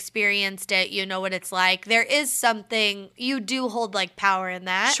done, you've experienced it, you know what it's like. There is something, you do hold like power in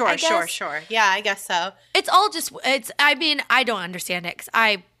that. Sure. Yeah, I guess so. It's all just, I don't understand it because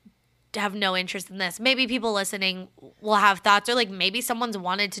I have no interest in this. Maybe people listening will have thoughts, or like maybe someone's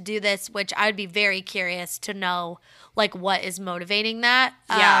wanted to do this, which I'd be very curious to know like what is motivating that.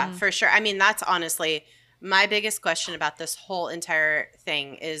 Yeah, for sure. I mean, that's honestly my biggest question about this whole entire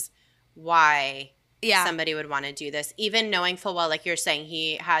thing is why somebody would want to do this, even knowing full well, like you're saying,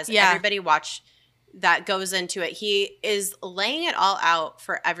 he has everybody watch that goes into it. He is laying it all out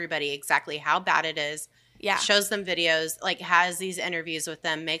for everybody, exactly how bad it is. Yeah. Shows them videos, like has these interviews with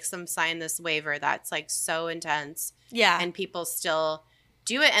them, makes them sign this waiver that's like so intense. Yeah. And people still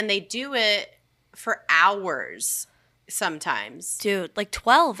do it, and they do it for hours sometimes. Dude, like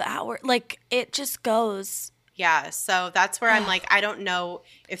 12 hours. Like it just goes. Yeah, so that's where I'm like, I don't know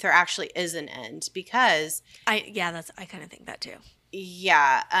if there actually is an end, because I kind of think that too.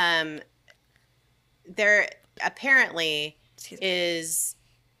 Yeah, there apparently is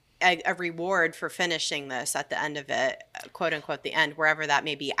a reward for finishing this at the end of it, quote unquote, the end, wherever that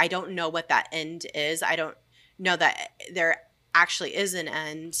may be. I don't know what that end is. I don't know that there actually is an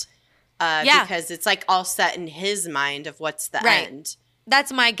end, because it's like all set in his mind of what's the end.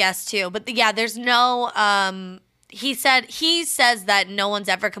 That's my guess too. But there's no he says that no one's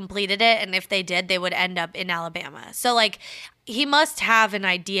ever completed it, and if they did, they would end up in Alabama. So like he must have an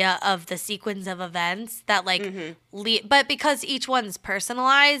idea of the sequence of events that like but because each one's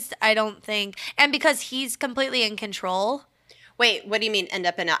personalized, I don't think, and because he's completely in control. Wait, what do you mean end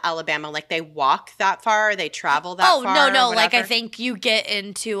up in Alabama? Like they walk that far, or they travel that far? Oh, no, like I think you get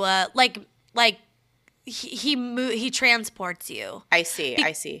into a like he transports you. I see.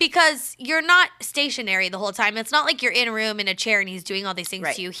 Because you're not stationary the whole time. It's not like you're in a room in a chair and he's doing all these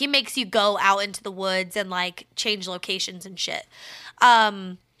things to you. He makes you go out into the woods and like change locations and shit.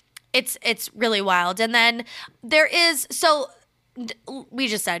 It's really wild. And then there is, so we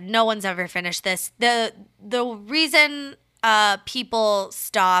just said no one's ever finished this. The reason people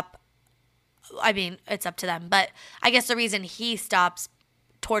stop, I mean, it's up to them, but I guess the reason he stops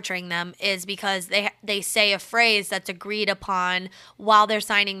torturing them is because they say a phrase that's agreed upon while they're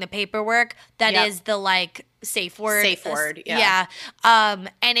signing the paperwork that is the like safe word. Yeah.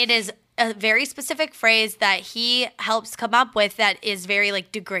 And it is a very specific phrase that he helps come up with that is very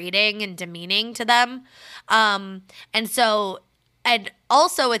like degrading and demeaning to them. And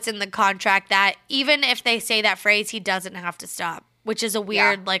also it's in the contract that even if they say that phrase, he doesn't have to stop, which is a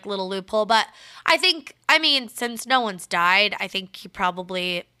weird like little loophole. But I mean, since no one's died, I think he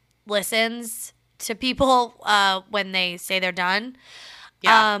probably listens to people when they say they're done.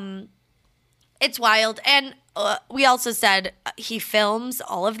 Yeah. It's wild. And we also said he films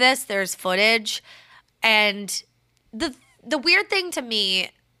all of this. There's footage. And the weird thing to me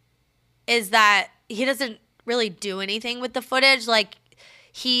is that he doesn't really do anything with the footage. Like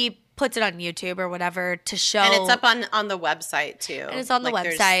he puts it on YouTube or whatever to show. And it's up on the website too. And it's on the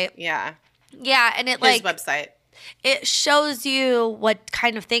website. Yeah. Yeah, and it his website. It shows you what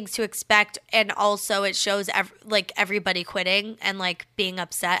kind of things to expect, and also it shows everybody quitting and like being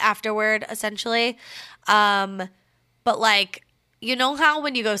upset afterward, essentially. But like, you know how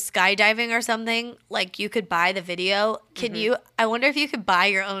when you go skydiving or something, like you could buy the video. Can you? I wonder if you could buy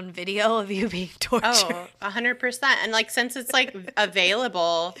your own video of you being tortured. Oh, 100%. And like since it's like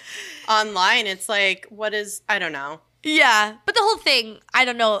available online, it's like I don't know. Yeah, but the whole thing, I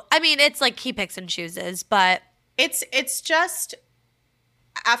don't know. I mean, it's like he picks and chooses, but it's just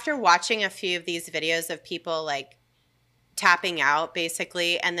after watching a few of these videos of people like tapping out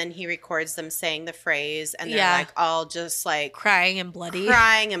basically, and then he records them saying the phrase, and they're like all just like crying and bloody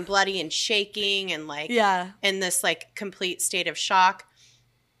and shaking and like in this like complete state of shock.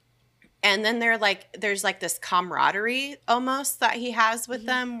 And then there's like this camaraderie almost that he has with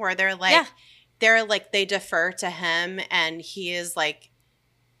them, where they're like they defer to him, and he is like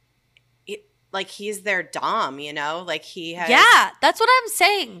like he's their dom, you know? Like he has. Yeah, that's what I'm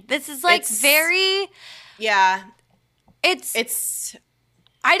saying. This is like very. Yeah. It's.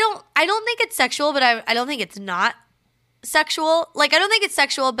 I don't think it's sexual, but I don't think it's not sexual. Like I don't think it's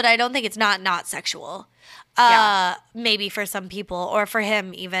sexual, but I don't think it's not sexual. Maybe for some people or for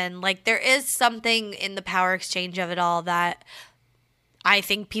him even. Like there is something in the power exchange of it all that I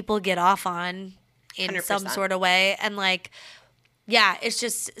think people get off on in 100%. Some sort of way. And like, yeah, it's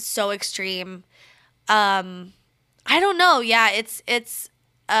just so extreme. I don't know. Yeah, it's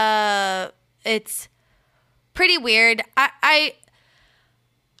pretty weird.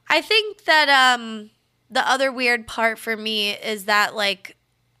 I think that the other weird part for me is that like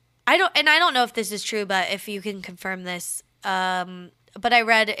I don't know if this is true, but if you can confirm this, but I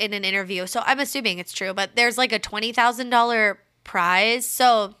read in an interview, so I'm assuming it's true, but there's like a $20,000 prize.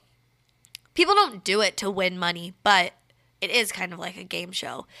 So people don't do it to win money, but it is kind of like a game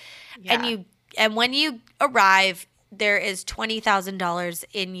show. Yeah. And when you arrive, there is $20,000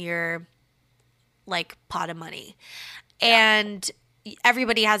 in your like pot of money. Yeah. And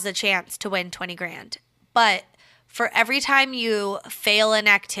everybody has a chance to win 20 grand. But for every time you fail an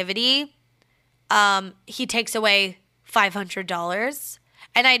activity, he takes away $500.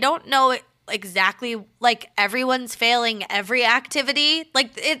 And I don't know exactly, like everyone's failing every activity.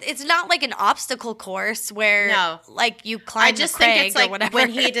 Like it's not like an obstacle course where like you climb the crag or whatever. When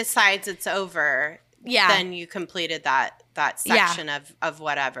he decides it's over, then you completed that section of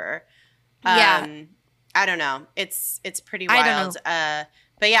whatever. I don't know. It's pretty wild. I don't know.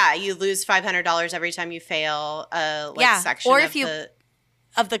 But yeah, you lose $500 every time you fail section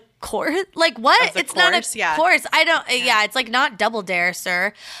of the course. Like what? It's not a course. I don't. Yeah, it's like not Double Dare,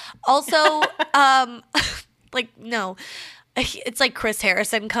 sir. Also, like no, it's like Chris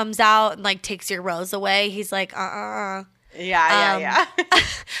Harrison comes out and like takes your rose away. He's like, Yeah.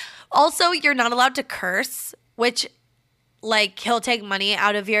 Also, you're not allowed to curse, which like he'll take money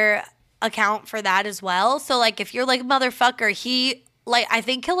out of your account for that as well. So like if you're like motherfucker, I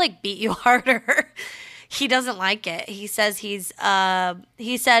think he'll like beat you harder. He doesn't like it. He says he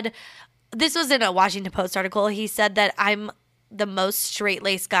said, this was in a Washington Post article. He said that I'm the most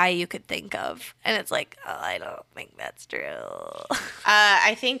straight-laced guy you could think of. And it's like, I don't think that's true.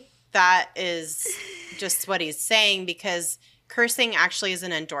 I think that is just what he's saying because cursing actually is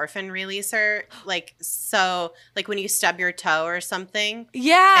an endorphin releaser. Like, so like when you stub your toe or something.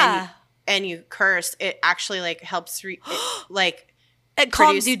 Yeah. And you curse, it actually like helps it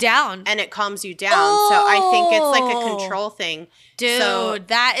calms you down. And it calms you down. Oh. So I think it's like a control thing. Dude,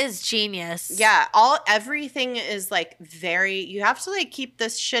 that is genius. Yeah. Everything is like you have to like keep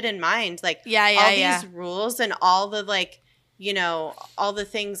this shit in mind. Like all these rules and all the like, you know, all the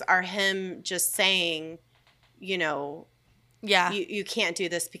things are him just saying, you know, you can't do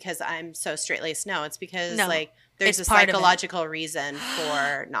this because I'm so straight-laced. No, it's because like there's a psychological reason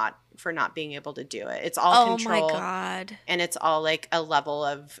for not being able to do it. It's all control. Oh my God. And it's all like a level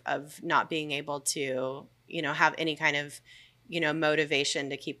of not being able to, you know, have any kind of, you know, motivation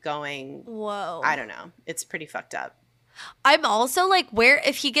to keep going. Whoa. I don't know. It's pretty fucked up. I'm also like,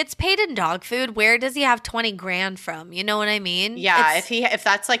 if he gets paid in dog food, where does he have 20 grand from? You know what I mean? Yeah. If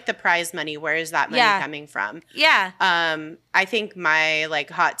that's like the prize money, where is that money coming from? Yeah. I think my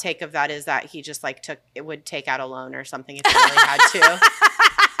like hot take of that is that he just like would take out a loan or something if he really had to.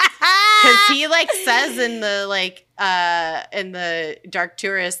 Because he like says in the Dark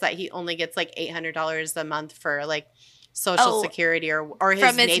Tourist that he only gets like $800 a month for like Social Security or his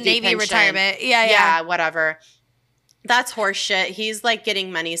from his Navy pension. Retirement. Yeah, whatever. That's horse shit. He's like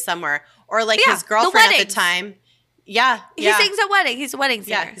getting money somewhere, or like his girlfriend at the time. Yeah, he sings at wedding. He's a wedding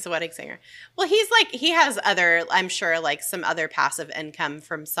singer. Yeah, he's a wedding singer. Well, he has other, I'm sure, like some other passive income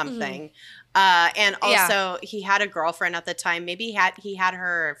from something. And also he had a girlfriend at the time. Maybe he had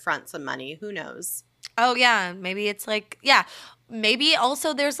her front some money. Who knows? Oh yeah, maybe it's like maybe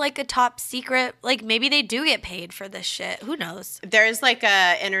also there's like a top secret. Like maybe they do get paid for this shit. Who knows? There's like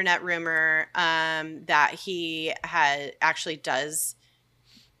a internet rumor that he actually does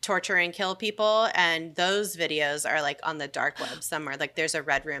torture and kill people, and those videos are like on the dark web somewhere. Like there's a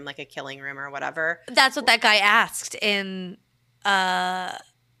red room, like a killing room or whatever. That's what that guy asked in that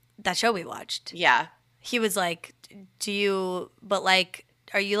show we watched. Yeah. He was like,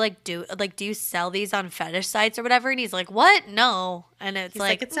 are you like, do you sell these on fetish sites or whatever? And he's like, what? No. And it's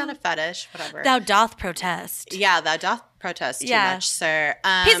like it's not a fetish, whatever. Thou doth protest. Yeah, thou doth protest too much, sir.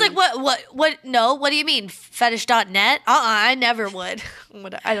 He's like, what? No, what do you mean? Fetish.net? I never would.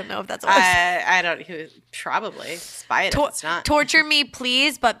 I don't know if that's what I don't, probably. Spy it if it's not. Torture me,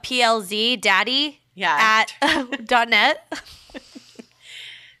 please, but PLZ, daddy. Yeah. At .net.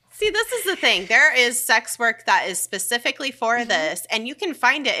 See, this is the thing. There is sex work that is specifically for this, and you can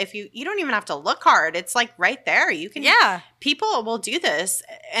find it if you don't even have to look hard. It's like right there. You can people will do this,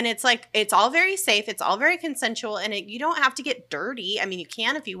 and it's like it's all very safe, it's all very consensual, and you don't have to get dirty. I mean, you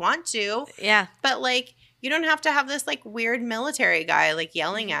can if you want to. Yeah. But like you don't have to have this like weird military guy like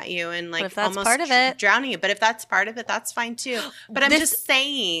yelling at you and like almost part of it, drowning you. But if that's part of it, that's fine too. But I'm just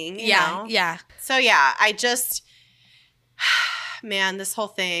saying, you know? Yeah. So yeah, I just man, this whole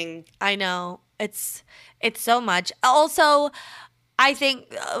thing. I know. It's so much. Also, I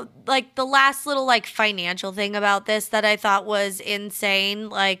think like the last little like financial thing about this that I thought was insane,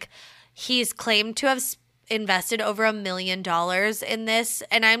 like he's claimed to have invested over $1 million in this,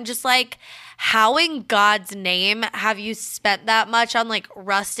 and I'm just like, how in God's name have you spent that much on like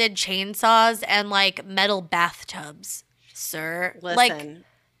rusted chainsaws and like metal bathtubs, sir? Listen, like,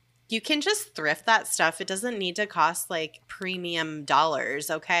 you can just thrift that stuff. It doesn't need to cost like premium dollars,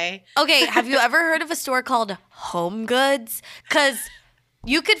 okay? Okay, have you ever heard of a store called Home Goods? Because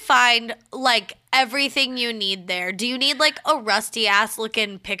you could find like everything you need there. Do you need like a rusty ass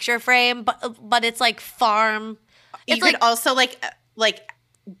looking picture frame, but it's like farm? You could also like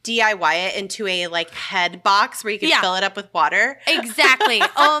DIY it into a like head box where you can fill it up with water. Exactly.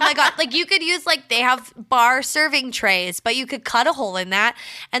 Oh my God. Like you could use like they have bar serving trays, but you could cut a hole in that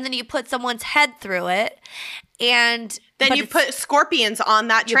and then you put someone's head through it, and then you put scorpions on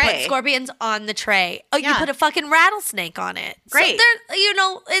that tray. You put scorpions on the tray. Oh, you put a fucking rattlesnake on it. Great.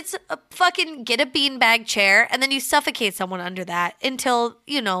 So it's a fucking get a beanbag chair and then you suffocate someone under that until,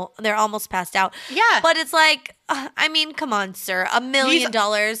 they're almost passed out. Yeah. But it's like, I mean, come on, sir. $1 million.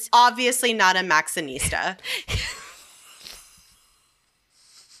 Obviously not a Maxinista.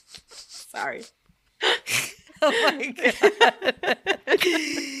 Sorry. Oh my God.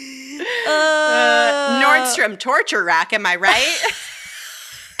 Nordstrom torture rack, am I right?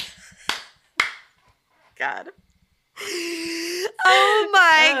 God. Oh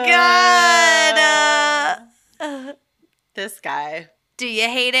my God. This guy. Do you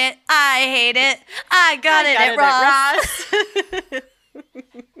hate it? I hate it. I got it at Ross.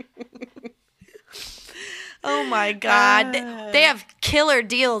 Oh my God. They have killer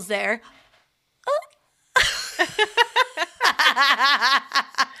deals there.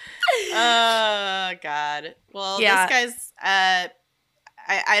 Oh God. Well, this guy's I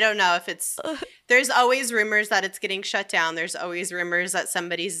don't know if it's there's always rumors that it's getting shut down. There's always rumors that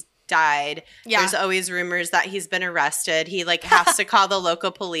somebody's died. Yeah. There's always rumors that he's been arrested. He like has to call the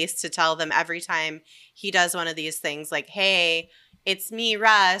local police to tell them every time he does one of these things like, "Hey, it's me,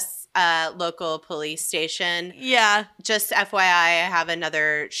 Russ, local police station. Yeah. Just FYI, I have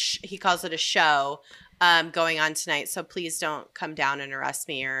another he calls it a show going on tonight, so please don't come down and arrest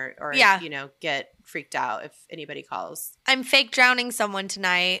me or get freaked out if anybody calls. I'm fake drowning someone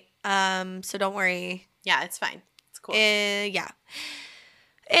tonight, so don't worry. Yeah, it's fine. It's cool. Yeah.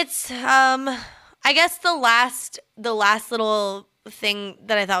 It's I guess the last little thing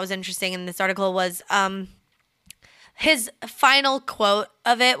that I thought was interesting in this article was his final quote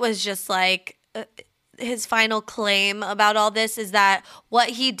of it was just like his final claim about all this is that what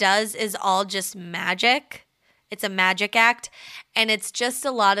he does is all just magic. It's a magic act, and it's just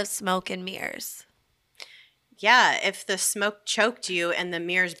a lot of smoke and mirrors. Yeah, if the smoke choked you and the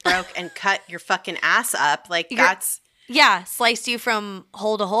mirrors broke and cut your fucking ass up, like that's... Yeah, sliced you from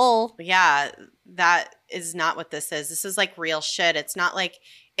hole to hole. Yeah, that is not what this is. This is like real shit. It's not like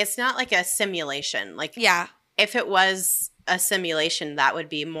a simulation. Like, yeah. If it was a simulation, that would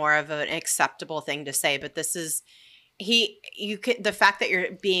be more of an acceptable thing to say. But this is the fact that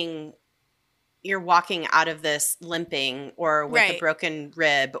you're walking out of this limping or with a broken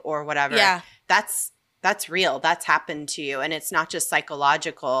rib or whatever. Yeah. That's real. That's happened to you. And it's not just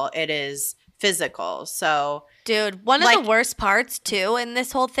psychological. It is physical. So, dude, one of the worst parts too in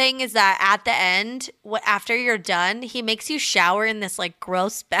this whole thing is that at the end, after you're done, he makes you shower in this like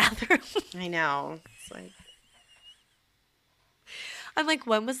gross bathroom. I know. It's like, I'm like,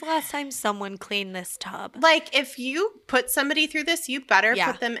 when was the last time someone cleaned this tub? Like, if you put somebody through this, you better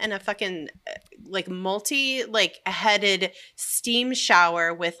put them in a fucking like headed steam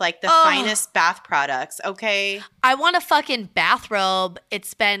shower with like the finest bath products. Okay. I want a fucking bathrobe.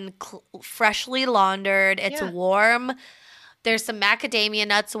 It's been freshly laundered. It's warm. There's some macadamia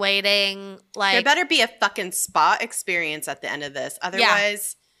nuts waiting. Like, there better be a fucking spa experience at the end of this.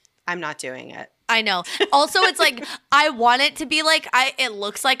 Otherwise, I'm not doing it. I know. Also, it's like, I want it to be like, it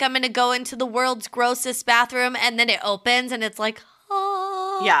looks like I'm going to go into the world's grossest bathroom, and then it opens, and it's like,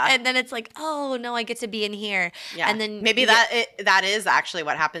 Yeah. And then it's like, oh, no, I get to be in here. Yeah. And then maybe that is actually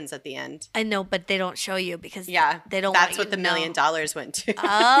what happens at the end. I know, but they don't show you because they don't that's want what the $1 million went to. Oh,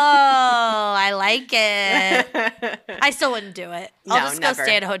 I like it. I still wouldn't do it. I'll just go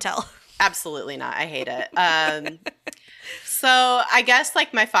stay at a hotel. Absolutely not. I hate it. So I guess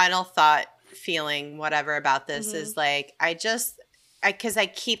like my final thought, feeling, whatever about this is like, because I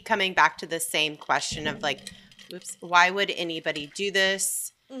keep coming back to the same question of like, why would anybody do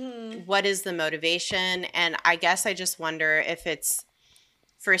this? What is the motivation? And I guess I just wonder if it's,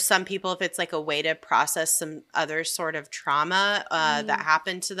 for some people, if it's like a way to process some other sort of trauma that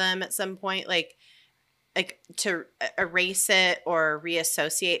happened to them at some point, like to erase it or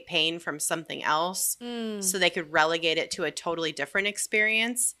reassociate pain from something else so they could relegate it to a totally different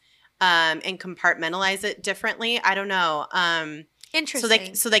experience and compartmentalize it differently. I don't know.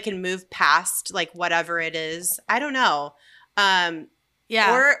 Interesting. So they can move past like whatever it is. I don't know.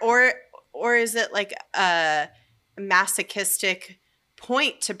 Yeah. Or is it like a masochistic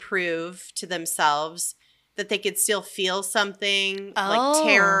point to prove to themselves that they could still feel something like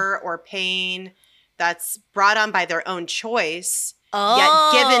terror or pain that's brought on by their own choice,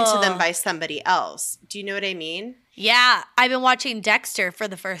 yet given to them by somebody else. Do you know what I mean? Yeah. I've been watching Dexter for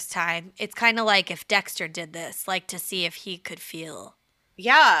the first time. It's kind of like if Dexter did this, like to see if he could feel.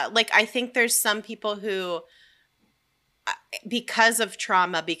 Yeah. Like I think there's some people who, because of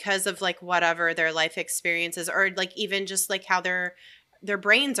trauma, because of like whatever their life experiences, or like even just like how their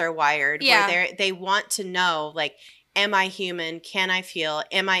brains are wired, where they want to know like, am I human? Can I feel?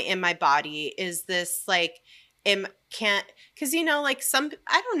 Am I in my body? Is this like, because you know, like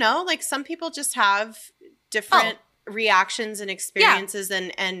I don't know, like some people just have different reactions and experiences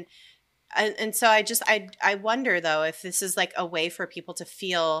and so I wonder though if this is like a way for people to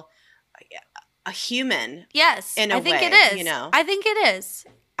feel a human. Yes, in a way, I think it is. You know, I think it is.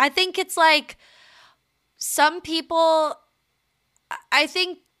 I think it's like some people. I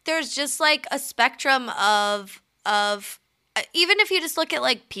think there's just like a spectrum of even if you just look at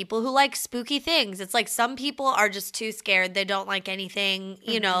like people who like spooky things, it's like some people are just too scared. They don't like anything,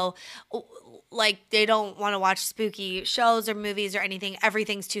 you know, like they don't want to watch spooky shows or movies or anything.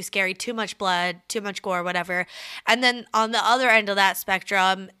 Everything's too scary, too much blood, too much gore, whatever. And then on the other end of that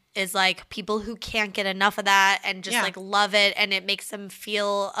spectrum is like people who can't get enough of that and just like love it, and it makes them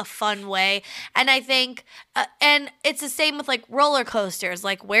feel a fun way. And I think and it's the same with like roller coasters,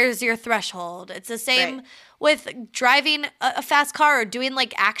 like where's your threshold? It's the same with driving a fast car or doing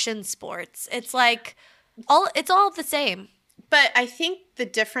like action sports. It's like it's all the same. But I think the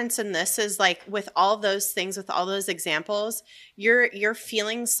difference in this is like with all those things, with all those examples, you're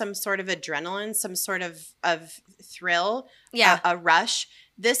feeling some sort of adrenaline, some sort of thrill, a rush.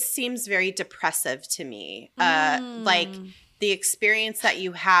 This seems very depressive to me. Like the experience that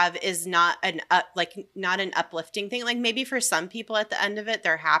you have is not an uplifting thing. Like maybe for some people at the end of it,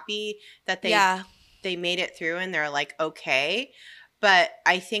 they're happy that they made it through and they're like, okay. But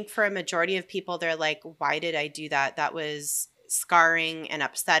I think for a majority of people, they're like, why did I do that? That was scarring and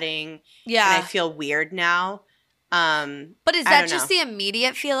upsetting. Yeah. And I feel weird now. But is that just the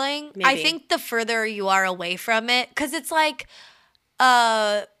immediate feeling? Maybe. I think the further you are away from it, because it's like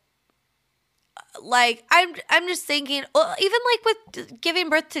I'm just thinking, even like with giving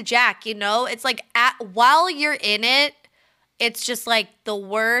birth to Jack, you know, it's like while you're in it, it's just like the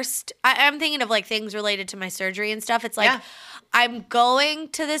worst. I'm thinking of like things related to my surgery and stuff. It's like I'm going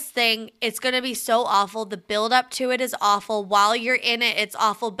to this thing. It's going to be so awful. The build up to it is awful. While you're in it, it's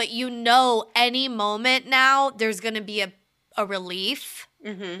awful. But you know, any moment now, there's going to be a relief.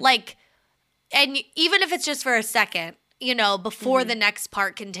 Mm-hmm. Like, and even if it's just for a second, you know, before the next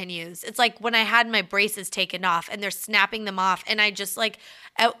part continues. It's like when I had my braces taken off and they're snapping them off. And I just like,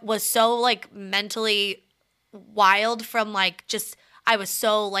 I was so like mentally wild from like just, I was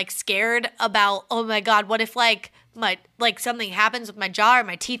so like scared about, oh my God, what if like something happens with my jaw or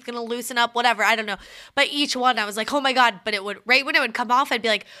my teeth gonna loosen up, whatever, I don't know. But each one I was like, oh my God, but it would, right when it would come off, I'd be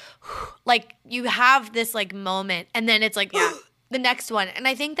like, like you have this like moment and then it's like the next one. And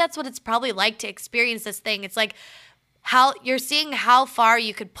I think that's what it's probably like to experience this thing. It's like how you're seeing how far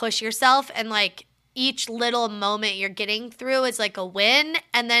you could push yourself, and like each little moment you're getting through is like a win.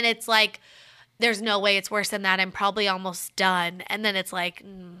 And then it's like, there's no way it's worse than that. I'm probably almost done. And then it's like,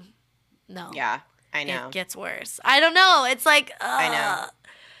 no. Yeah, I know. It gets worse. I don't know. It's like, I know.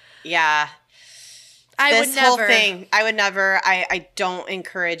 Yeah. This whole thing, I would never, I don't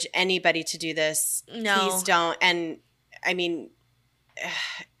encourage anybody to do this. No. Please don't. And I mean,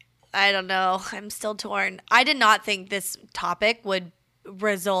 I don't know. I'm still torn. I did not think this topic would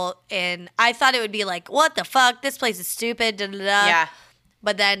result in, I thought it would be like, what the fuck? This place is stupid. Da, da, da. Yeah.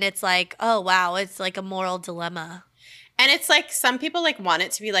 but then it's like, oh wow, it's like a moral dilemma. And it's like some people like want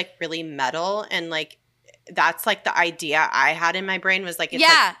it to be like really metal, and like that's like the idea I had in my brain was like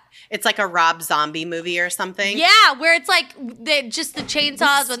it's like a Rob Zombie movie or something. Yeah, where it's like just the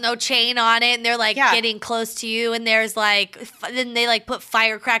chainsaws with no chain on it, and they're like getting close to you, and there's like then they like put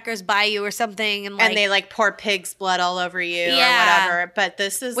firecrackers by you or something, and they like pour pig's blood all over you or whatever. But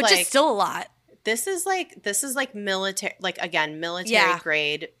this is which is still a lot. This is like military, like again military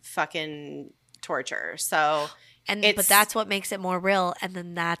grade fucking torture. So. But that's what makes it more real, and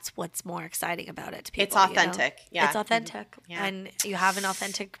then that's what's more exciting about it to people. It's authentic. Yeah. It's authentic. Yeah. And you have an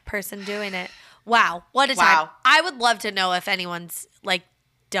authentic person doing it. Wow. What a time. I would love to know if anyone's like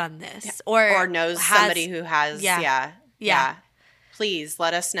done this or knows somebody who has. Yeah. Please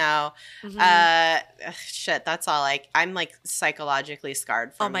let us know. Shit, that's all. Like I'm like psychologically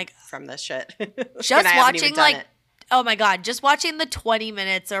scarred from this shit. Just watching like. Oh my God, just watching the 20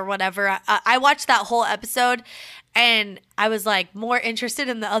 minutes or whatever. I watched that whole episode and I was like more interested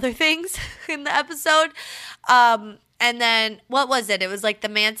in the other things in the episode. And then what was it? It was like the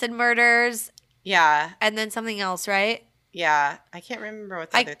Manson murders. Yeah. And then something else, right? Yeah. I can't remember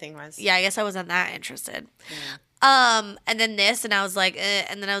what the other thing was. Yeah, I guess I wasn't that interested. And then this, and I was like,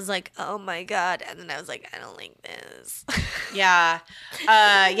 and then I was like, oh my God. And then I was like, I don't like this. Yeah.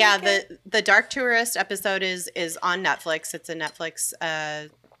 The Dark Tourist episode is on Netflix. It's a Netflix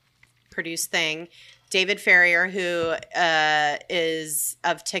produced thing. David Farrier, who is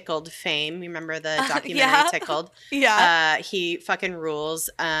of Tickled fame. Remember the documentary Tickled? Yeah. He fucking rules.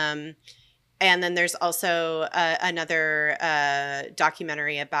 And then there's also another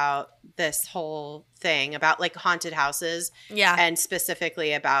documentary about this whole thing, about like haunted houses. Yeah. And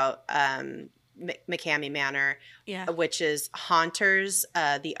specifically about McCamey Manor, which is Haunters,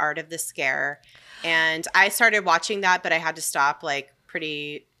 The Art of the Scare. And I started watching that, but I had to stop like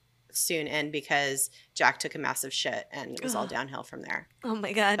pretty soon in because Jack took a massive shit and it was all downhill from there. Oh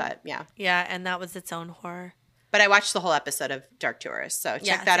my God. But yeah. Yeah, and that was its own horror. But I watched the whole episode of Dark Tourist, so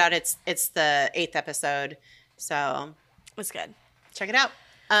check that out. It's the 8th episode, so it was good. Check it out.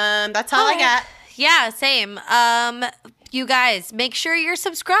 That's all I got. Yeah, same. You guys, make sure you're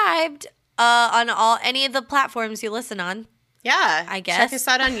subscribed on any of the platforms you listen on. Yeah, I guess. Check us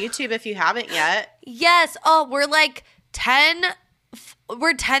out on YouTube if you haven't yet. Yes. Oh, we're like 10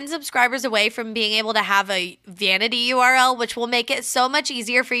 subscribers away from being able to have a vanity URL, which will make it so much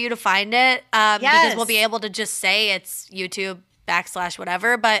easier for you to find it. Because we'll be able to just say it's YouTube /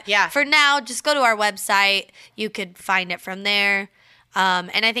 whatever. But for now, just go to our website. You could find it from there.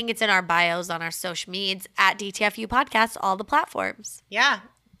 And I think it's in our bios on our social medias at DTFU Podcast, all the platforms. Yeah.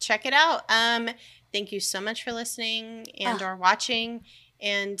 Check it out. Thank you so much for listening and or watching.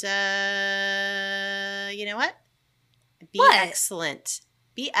 And you know what? Be excellent.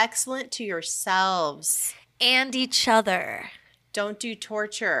 Be excellent to yourselves. And each other. Don't do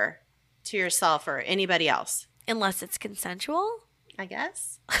torture to yourself or anybody else. Unless it's consensual. I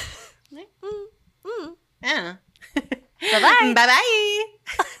guess. Yeah. Bye-bye. Bye-bye.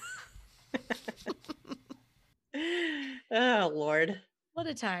 Oh, Lord. What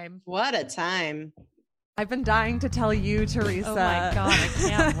a time. What a time. I've been dying to tell you, Teresa. Oh my God, I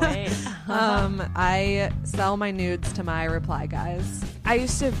can't wait. I sell my nudes to my reply guys. I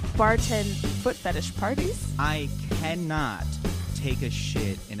used to bartend foot fetish parties. I cannot take a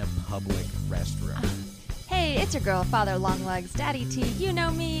shit in a public restroom. Hey, it's your girl, Father Longlegs, Daddy T. You know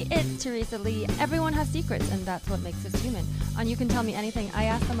me, it's Teresa Lee. Everyone has secrets, and that's what makes us human. On You Can Tell Me Anything, I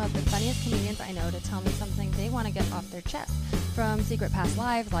ask some of the funniest comedians I know to tell me something they want to get off their chest. From secret past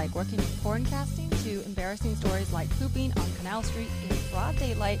lives like working in porn casting to embarrassing stories like pooping on Canal Street in broad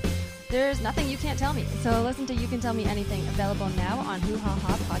daylight, there's nothing you can't tell me. So listen to You Can Tell Me Anything, available now on Hoo Ha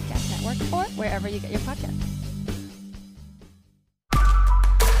Ha Podcast Network or wherever you get your podcasts.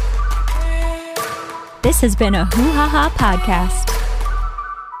 This has been a Hoo Ha Ha podcast.